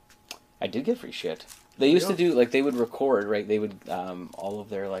shit? I did get free shit. They used to do, they would record, right? They would, all of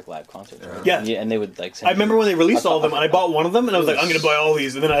their, live concerts, right? Yeah. And they would, send I remember when they released all of them, and I bought one of them, and I was like, I'm going to buy all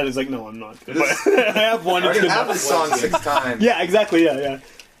these. And then I was like, no, I'm not. I have one. I have the song 6 times. Yeah, exactly, yeah.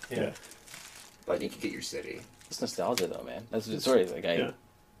 But you can get your city. It's nostalgia, though, man. I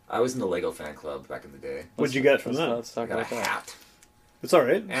was in the Lego fan club back in the day. What'd you get from that? Let's talk about a hat. It's all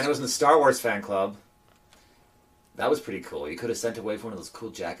right. And I was in the Star Wars fan club. That was pretty cool. You could have sent away for one of those cool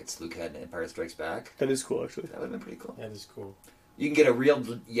jackets Luke had in Empire Strikes Back. That is cool, actually. That would have been pretty cool. That is cool. You can get a real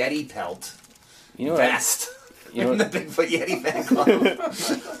Yeti pelt. You know vest. In the Bigfoot Yeti fan club.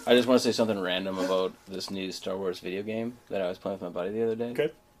 I just want to say something random about this new Star Wars video game that I was playing with my buddy the other day.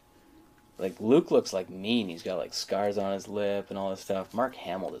 Okay. Like, Luke looks like mean. He's got, like, scars on his lip and all this stuff. Mark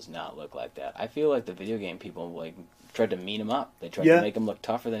Hamill does not look like that. I feel like the video game people, like, tried to mean him up. They tried to make him look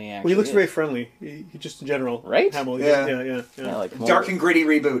tougher than he actually is. Well, he looks very friendly. He just in general. Right? Hamill. Yeah, like, dark and gritty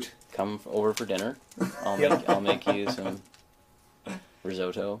reboot. Come over for dinner. I'll make you some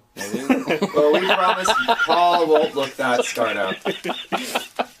risotto, maybe. Well, we promise Paul won't look that scarred up.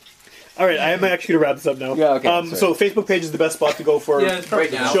 All right, I am actually going to wrap this up now. Yeah, okay. So Facebook page is the best spot to go for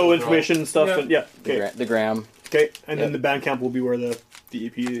right now. show information and stuff. Yeah. Okay. The gram. Okay, and then the Bandcamp will be where the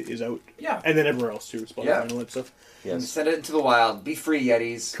EP is out. Yeah. And then everywhere else too, Spotify and all that stuff. Yes. Send it into the wild. Be free,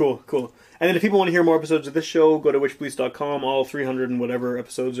 Yetis. Cool. And then if people want to hear more episodes of this show, go to witchpolice.com. All 300 and whatever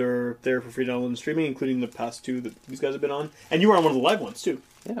episodes are there for free download and streaming, including the past 2 that these guys have been on. And you were on one of the live ones too.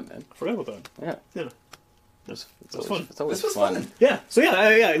 Yeah, man. I forgot about that. Yeah. That's fun. It's always This was fun. fun. Yeah. So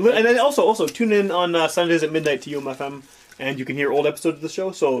yeah. And then also tune in on Sundays at midnight to UMFM, and you can hear old episodes of the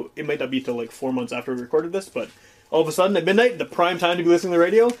show. So it might not be till like 4 months after we recorded this, but all of a sudden at midnight, the prime time to be listening to the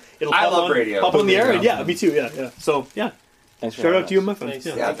radio, it'll I pop love on, radio. pop on the air. And yeah, me too. Yeah. So yeah. Thanks for Shout having out to us. UMFM. Thanks.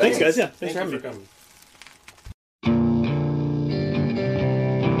 Yeah. Thanks guys. Yeah. Thanks Thank for you having me. coming.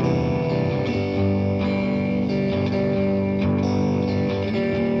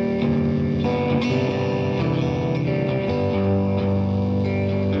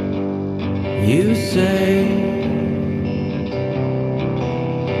 You say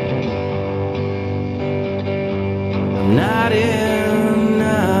I'm not enough.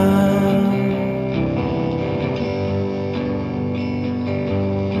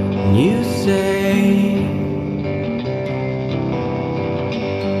 You say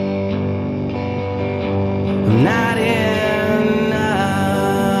I'm not enough.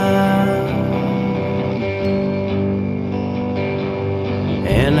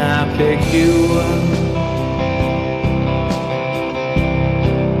 And I pick you up.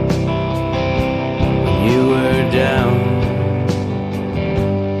 You were down.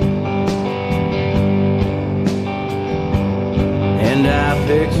 And I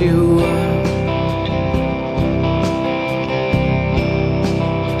picked you up.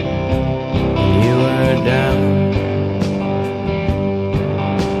 You were down.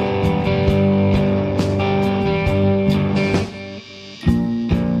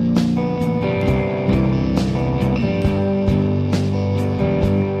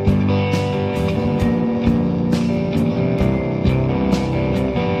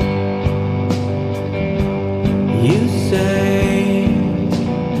 You say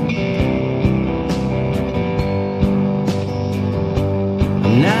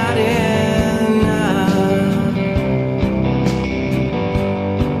I'm not enough.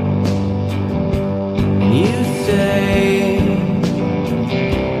 You say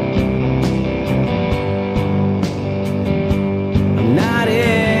I'm not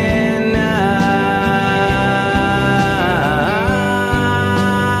enough.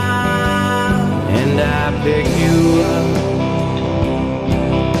 And I pick you up.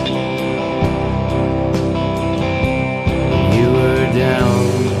 You were down.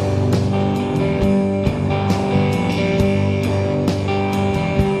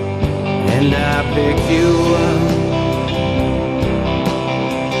 And I picked you up.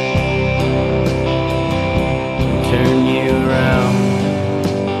 Turn you around.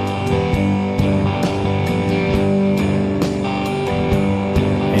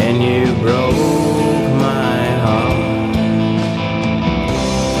 And you broke my heart.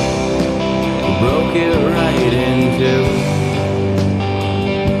 You broke it right in two.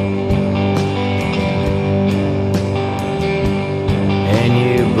 And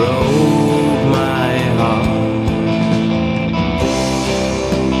you broke my heart.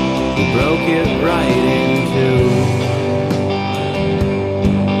 You broke it right in two.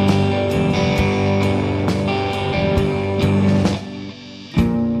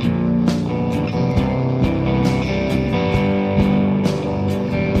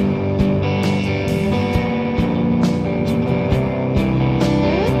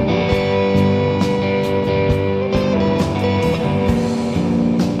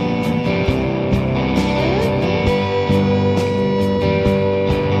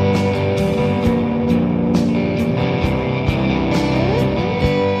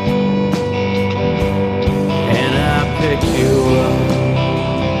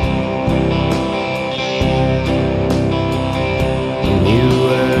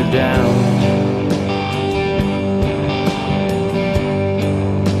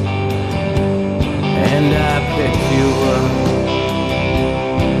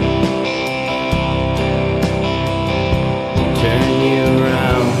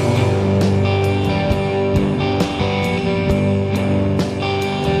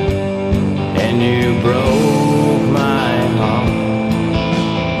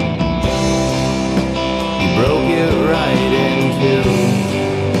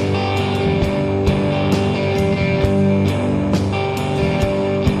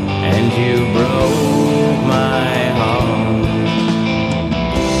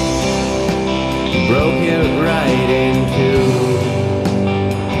 broke it right into